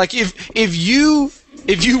 Like if you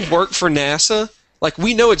work for NASA, like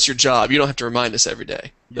we know it's your job. You don't have to remind us every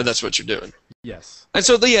day that that's what you're doing. Yes. And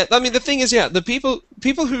so yeah, I mean the thing is, the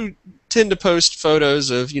people who tend to post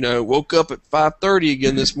photos of woke up at 5:30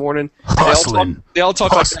 again this morning. Hustling. They all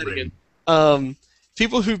talk like that Hustling. again.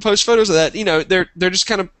 People who post photos of that, they're just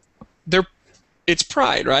kind of it's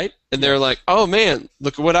pride, right? And they're like, oh man,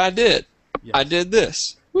 look at what I did. Yes. I did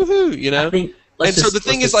this. Woohoo! I think. And so the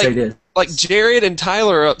thing is, like Jared and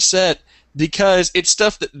Tyler are upset because it's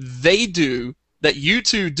stuff that they do that you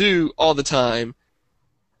two do all the time,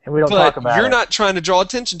 And we don't but talk about you're it. not trying to draw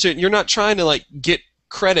attention to it. You're not trying to like get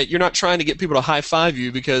credit. You're not trying to get people to high five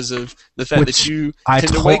you because of the fact Which that you I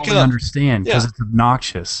tend to wake totally up. understand because Yeah. it's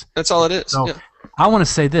obnoxious. That's all it is. So yeah. I want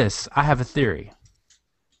to say this. I have a theory.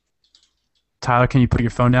 Tyler, can you put your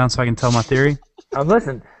phone down so I can tell my theory?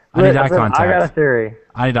 Listen. I need eye I got a contact. theory.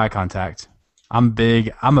 I need eye contact. I'm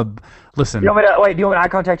big. Listen, Do you want me to wait? Do you want me to eye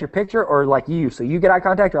contact your picture or like you? So you get eye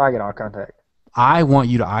contact or I get eye contact? I want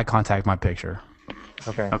you to eye contact my picture.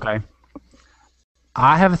 Okay. Okay?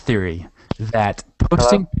 I have a theory that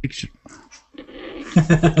posting pictures.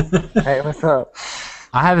 Hey, what's up?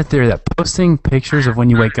 I have a theory that posting pictures of when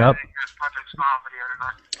you wake up.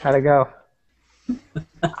 How'd it go?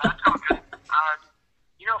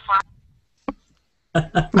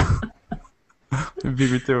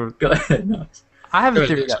 Go ahead, Knox. I have Go a ahead,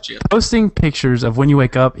 theory finish that what you posting pictures of when you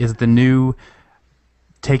wake up is the new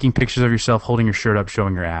taking pictures of yourself holding your shirt up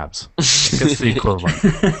showing your abs. It's the equivalent.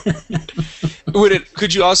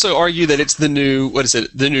 Could you also argue that it's the new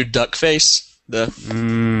the new duck face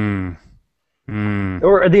The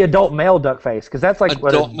Or the adult male duck face, because that's like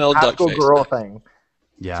what Adult a male high duck school face. girl thing.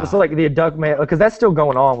 Yeah. So it's like the adult male, because that's still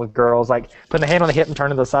going on with girls, like putting the hand on the hip and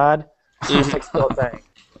turning to the side. It's like still a thing.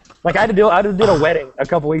 Like I did a wedding a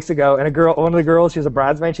couple weeks ago, and one of the girls, she was a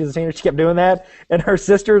bridesmaid, she was a senior, she kept doing that, and her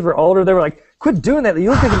sisters were older. They were like, "Quit doing that!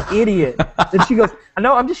 You look like an idiot." And she goes, "I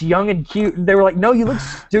know, I'm just young and cute." And they were like, "No, you look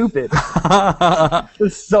stupid."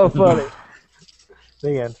 It's so funny.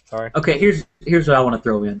 The end. Sorry. Okay, here's what I want to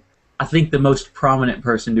throw in. I think the most prominent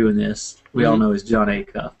person doing this, we all know, is John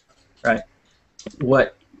Acuff, right?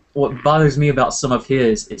 What bothers me about some of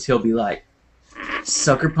his is he'll be like,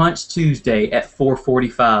 Sucker Punch Tuesday at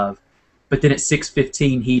 4:45, but then at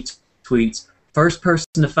 6:15 he tweets, "First person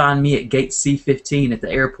to find me at gate C15 at the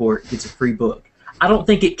airport gets a free book." I don't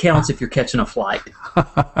think it counts if you're catching a flight,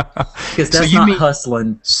 because that's not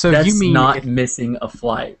hustling. So that's you mean not missing a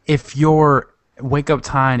flight. if your wake up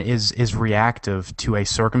time is reactive to a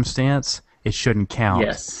circumstance, it shouldn't count.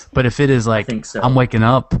 Yes. But if it is like think so. I'm waking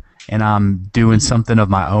up and I'm doing something of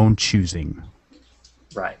my own choosing,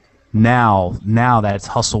 Right. now that's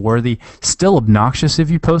hustle worthy. Still obnoxious if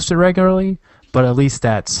you post it regularly, but at least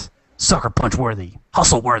that's sucker punch worthy,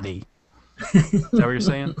 hustle worthy. Is that what you're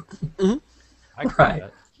saying? I agree with Right.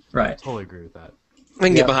 that. Right. Totally agree with that. I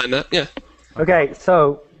can get behind that. Yeah. Okay,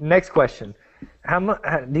 so next question.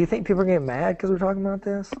 Do you think people are getting mad because we're talking about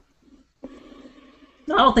this?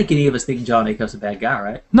 No, I don't think any of us think John Acuff's a bad guy,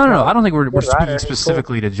 right? No. I don't think we're Good writer, speaking he's cool.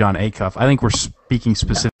 specifically to John Acuff. I think we're speaking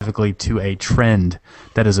specifically to a trend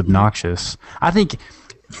that is obnoxious. I think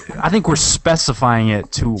we're specifying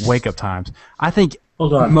it to wake up times. I think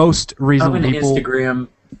Hold on. most I'm reasonable gonna people.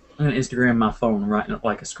 Instagram my phone right now,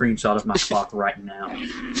 like a screenshot of my clock right now.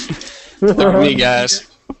 Me, guys.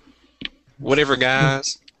 Whatever,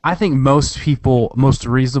 guys. I think most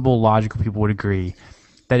reasonable, logical people would agree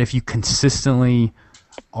that if you consistently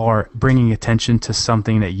are bringing attention to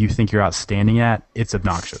something that you think you're outstanding at, it's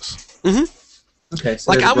obnoxious. Okay,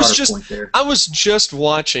 so Like there's a I was broader point there. just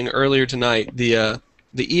watching earlier tonight the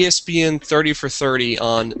ESPN 30 for 30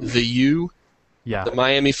 on the U, Yeah. the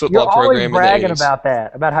Miami You're football always program. in the bragging 80s. about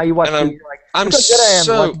that, about how you watch. And I'm- TV. You're like, I'm "Look how good I am."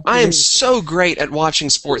 so watching I am TV." so great at watching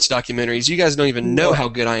sports documentaries. You guys don't even know how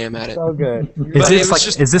good I am at it. So good. Is But this it was like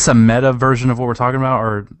just- is this a meta version of what we're talking about,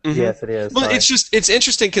 or Yes, it is. Well, Sorry. it's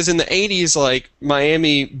interesting because in the 80s, like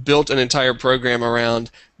Miami built an entire program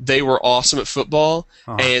around they were awesome at football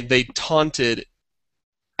and they taunted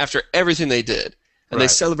after everything they did. And they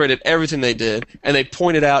Right. celebrated everything they did, and they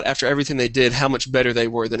pointed out after everything they did how much better they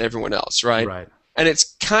were than everyone else, right? right? And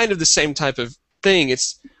it's kind of the same type of thing.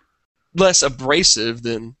 It's less abrasive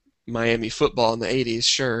than Miami football in the 80s,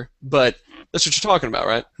 sure, but that's what you're talking about,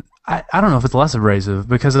 right? I don't know if it's less abrasive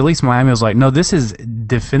because at least Miami was like, no, this is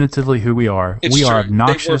definitively who we are. It's We true. are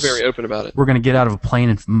obnoxious. They were very open about it. We're going to get out of a plane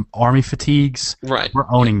in army fatigues. Right. We're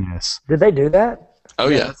owning this. Did they do that? Oh,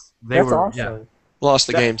 yeah. That's awesome. Lost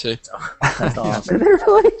the game, too. That's awesome. Did they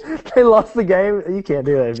really? They lost the game. You can't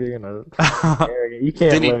do that if you're gonna. Arrogant. You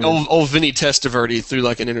can't. Vinny, lose. old Vinny Testaverde threw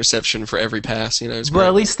like an interception for every pass. You know, it's But great.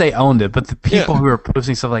 at least they owned it. But the people Yeah. who are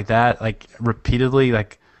posting stuff like that, like repeatedly,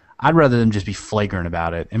 like I'd rather them just be flagrant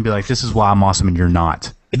about it and be like, "This is why I'm awesome and you're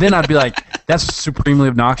not." Then I'd be like, "That's supremely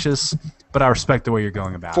obnoxious." But I respect the way you're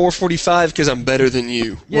going about it. 445 because I'm better than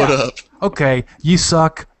you. Yeah. What up? Okay, you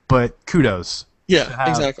suck, but kudos. Yeah, Have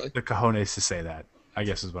exactly. The cojones to say that, I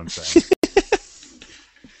guess is what I'm saying.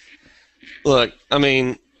 Look, I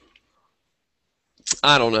mean,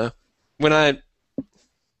 I don't know. When I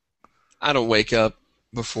don't wake up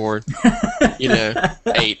before,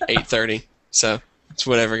 8:30. So it's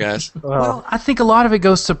whatever, guys. Well, I think a lot of it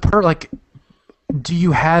goes to like, do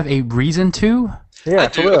you have a reason to? yeah, I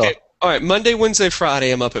for do. real. Okay. All right. Monday, Wednesday,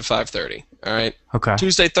 Friday, I'm up at 5:30. All right. Okay.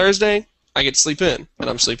 Tuesday, Thursday, I get to sleep in, and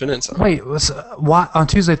I'm sleeping in. So Wait, why on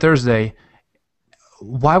Tuesday, Thursday?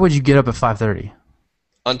 Why would you get up at 5:30?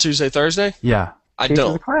 on Tuesday, Thursday, Yeah. I Teach the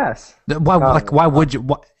don't. class. Why? Like, why would you?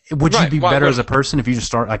 Would you Right, be why better would- as a person if you just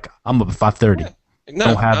start like I'm up at 5:30? No,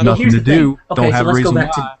 Don't have I nothing Here's to the thing. do. Okay, Don't have so a let's go reason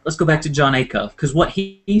back why. to John Acuff, because what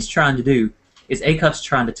he's trying to do is Acuff's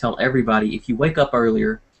trying to tell everybody if you wake up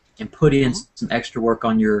earlier and put in some extra work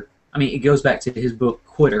on your, I mean, it goes back to his book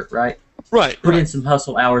Quitter, right? Right. Put in Right. some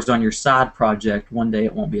hustle hours on your side project. One day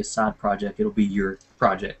it won't be a side project; it'll be your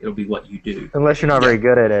project. It'll be what you do. Unless you're not very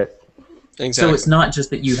good at it. Exactly. So it's not just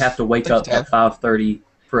that you have to wake up at 5:30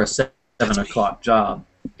 for a 7 o'clock job.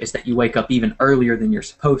 It's that you wake up even earlier than you're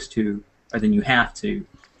supposed to, or than you have to,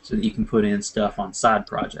 so that you can put in stuff on side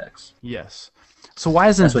projects. Yes. So why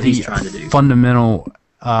isn't That's what he's the trying to do. fundamental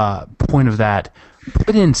point of that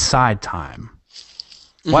put in side time?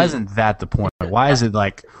 Why isn't that the point? Why is it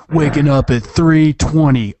like waking up at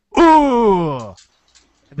 3:20? Ooh,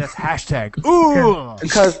 that's hashtag. Ooh,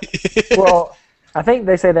 Because, well, I think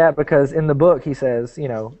they say that because in the book he says,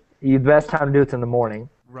 the best time to do it's in the morning.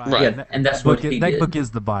 Right. Yeah, and that's what he that did. book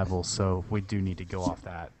is the Bible, so we do need to go off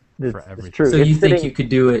that for It's everything. true. So It's you think sitting- you could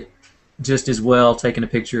do it just as well, taking a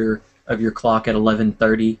picture of your clock at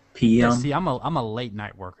 11:30 p.m.? Yeah, see, I'm a late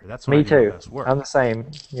night worker. That's what I Me do too. best work. I'm the same.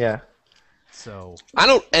 Yeah. So I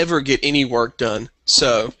don't ever get any work done,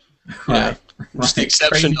 so yeah, just the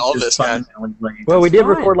exception to all this, guys. Well, we did fine.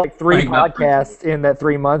 record like 3 Fine, not podcasts in that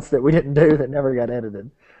 3 months that we didn't do that never got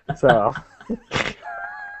edited. So,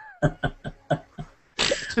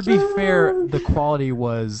 to be fair, the quality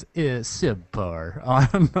was subpar.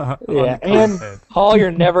 On yeah. the And content.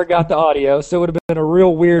 Hollier never got the audio, so it would have been a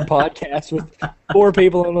real weird podcast with 4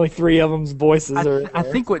 people and only 3 of them's voices are. I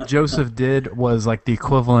think what Joseph did was like the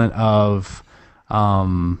equivalent of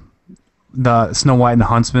the Snow White and the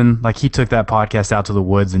Huntsman. Like he took that podcast out to the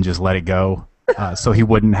woods and just let it go, so he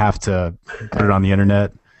wouldn't have to put it on the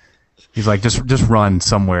internet. He's like, just run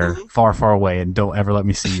somewhere far, far away and don't ever let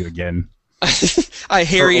me see you again.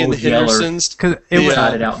 Harry and the Old Yeller. Hendersons. Because it was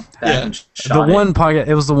Shot it out back Yeah. and the shot it. one podcast.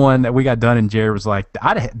 It was the one that we got done, and Jared was like,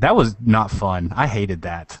 "That was not fun. I hated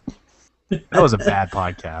that. That was a bad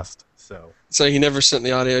podcast." So he never sent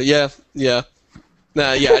the audio. Yeah.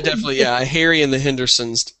 Nah, yeah, I definitely, Harry and the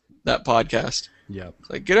Hendersons, that podcast. Yep. It's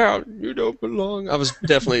like, get out, you don't belong. I was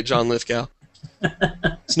definitely a John Lithgow.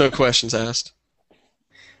 There's no questions asked.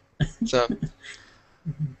 So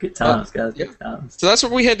Good times, guys. yeah. Good times. that's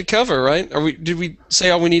what we had to cover, right? Did we say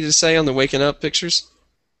all we needed to say on the waking up pictures?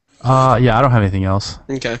 Yeah, I don't have anything else.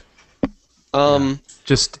 Okay.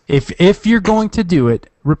 Just if you're going to do it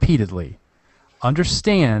repeatedly,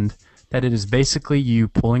 understand that it is basically you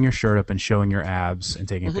pulling your shirt up and showing your abs and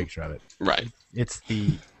taking a picture of it. Right. It's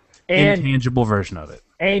the And intangible version of it.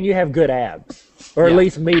 and you have good abs, or at Yeah.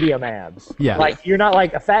 least medium abs. Yeah. Like you're not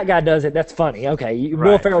like a fat guy does it. That's funny. Okay,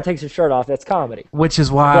 Will Right. Ferrell takes his shirt off. That's comedy. Which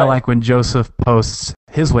is why I But- like when Joseph posts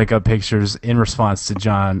his wake up pictures in response to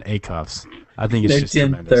John Acuff's. I think it's They're just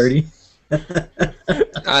tremendous. 10:30.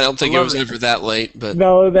 I don't think I it love was it. ever that late, but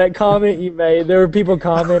No, that comment you made. There were people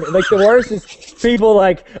commenting. Like the worst is people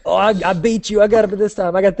like, "Oh, I beat you. I got up at this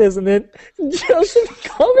time. I got this," and then Joseph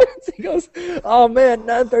comments. He goes, "Oh man,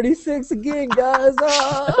 9:36 again, guys."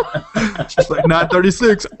 Ah. It's like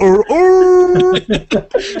 9:36.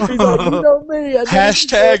 He's like, "You know me." I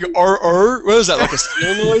hashtag RR. What is that, like a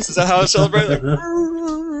steal noise? Is that how it's celebrated?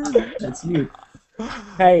 Like, That's you.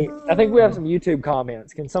 Hey, I think we have some YouTube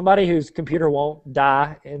comments. Can somebody whose computer won't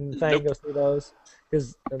die and thing Nope. go through those?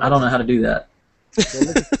 Because I don't know how to do that.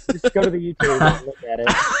 Just go to the YouTube and look at it.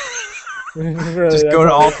 Really, Just that's go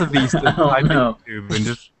to all. Alta Vista, I don't type in know. YouTube, and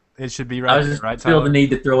just it should be I right was there, just right? feel Tyler? the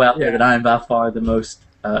need to throw out there Yeah. that I am by far the most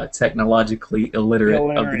technologically illiterate of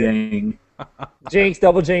the Illiterate. gang. Jinx,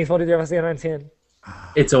 double jinx, 1, 2, 3, 4, 5, 6, 7, 10.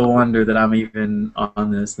 It's a wonder that I'm even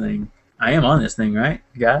on this thing. I am on this thing, right,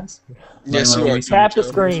 guys? yes, you Give are. me some Tap the trouble,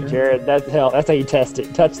 screen, sure. Jared. That's hell. That's how you test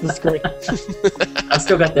it. Touch the screen. I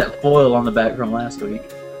still got that foil on the back from last week.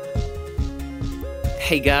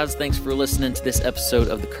 Hey guys, thanks for listening to this episode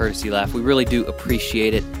of The Courtesy Laugh. We really do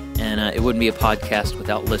appreciate it, and it wouldn't be a podcast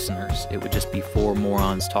without listeners. It would just be 4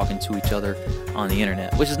 morons talking to each other on the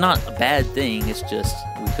internet, which is not a bad thing. It's just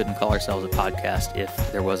we couldn't call ourselves a podcast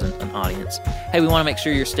if there wasn't an audience. Hey, we want to make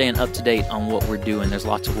sure you're staying up to date on what we're doing. There's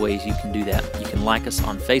lots of ways you can do that. You can like us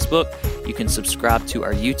on Facebook. You can subscribe to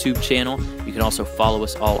our YouTube channel. You can also follow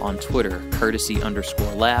us all on Twitter,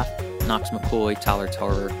 courtesy_laugh, Knox McCoy, Tyler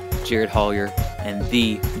Tarver, Jared Hollier, and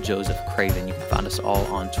the Joseph Craven. You can find us all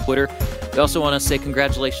on Twitter. We also want to say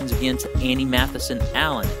congratulations again to Annie Matheson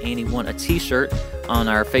Allen. Annie won a t-shirt on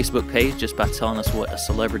our Facebook page just by telling us what a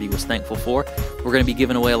celebrity was thankful for. We're going to be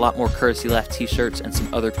giving away a lot more Courtesy Laugh t-shirts and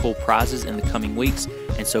some other cool prizes in the coming weeks.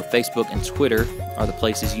 And so Facebook and Twitter are the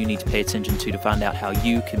places you need to pay attention to find out how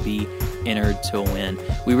you can be entered to win.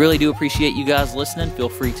 We really do appreciate you guys listening. Feel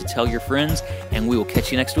free to tell your friends, and we will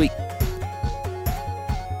catch you next week.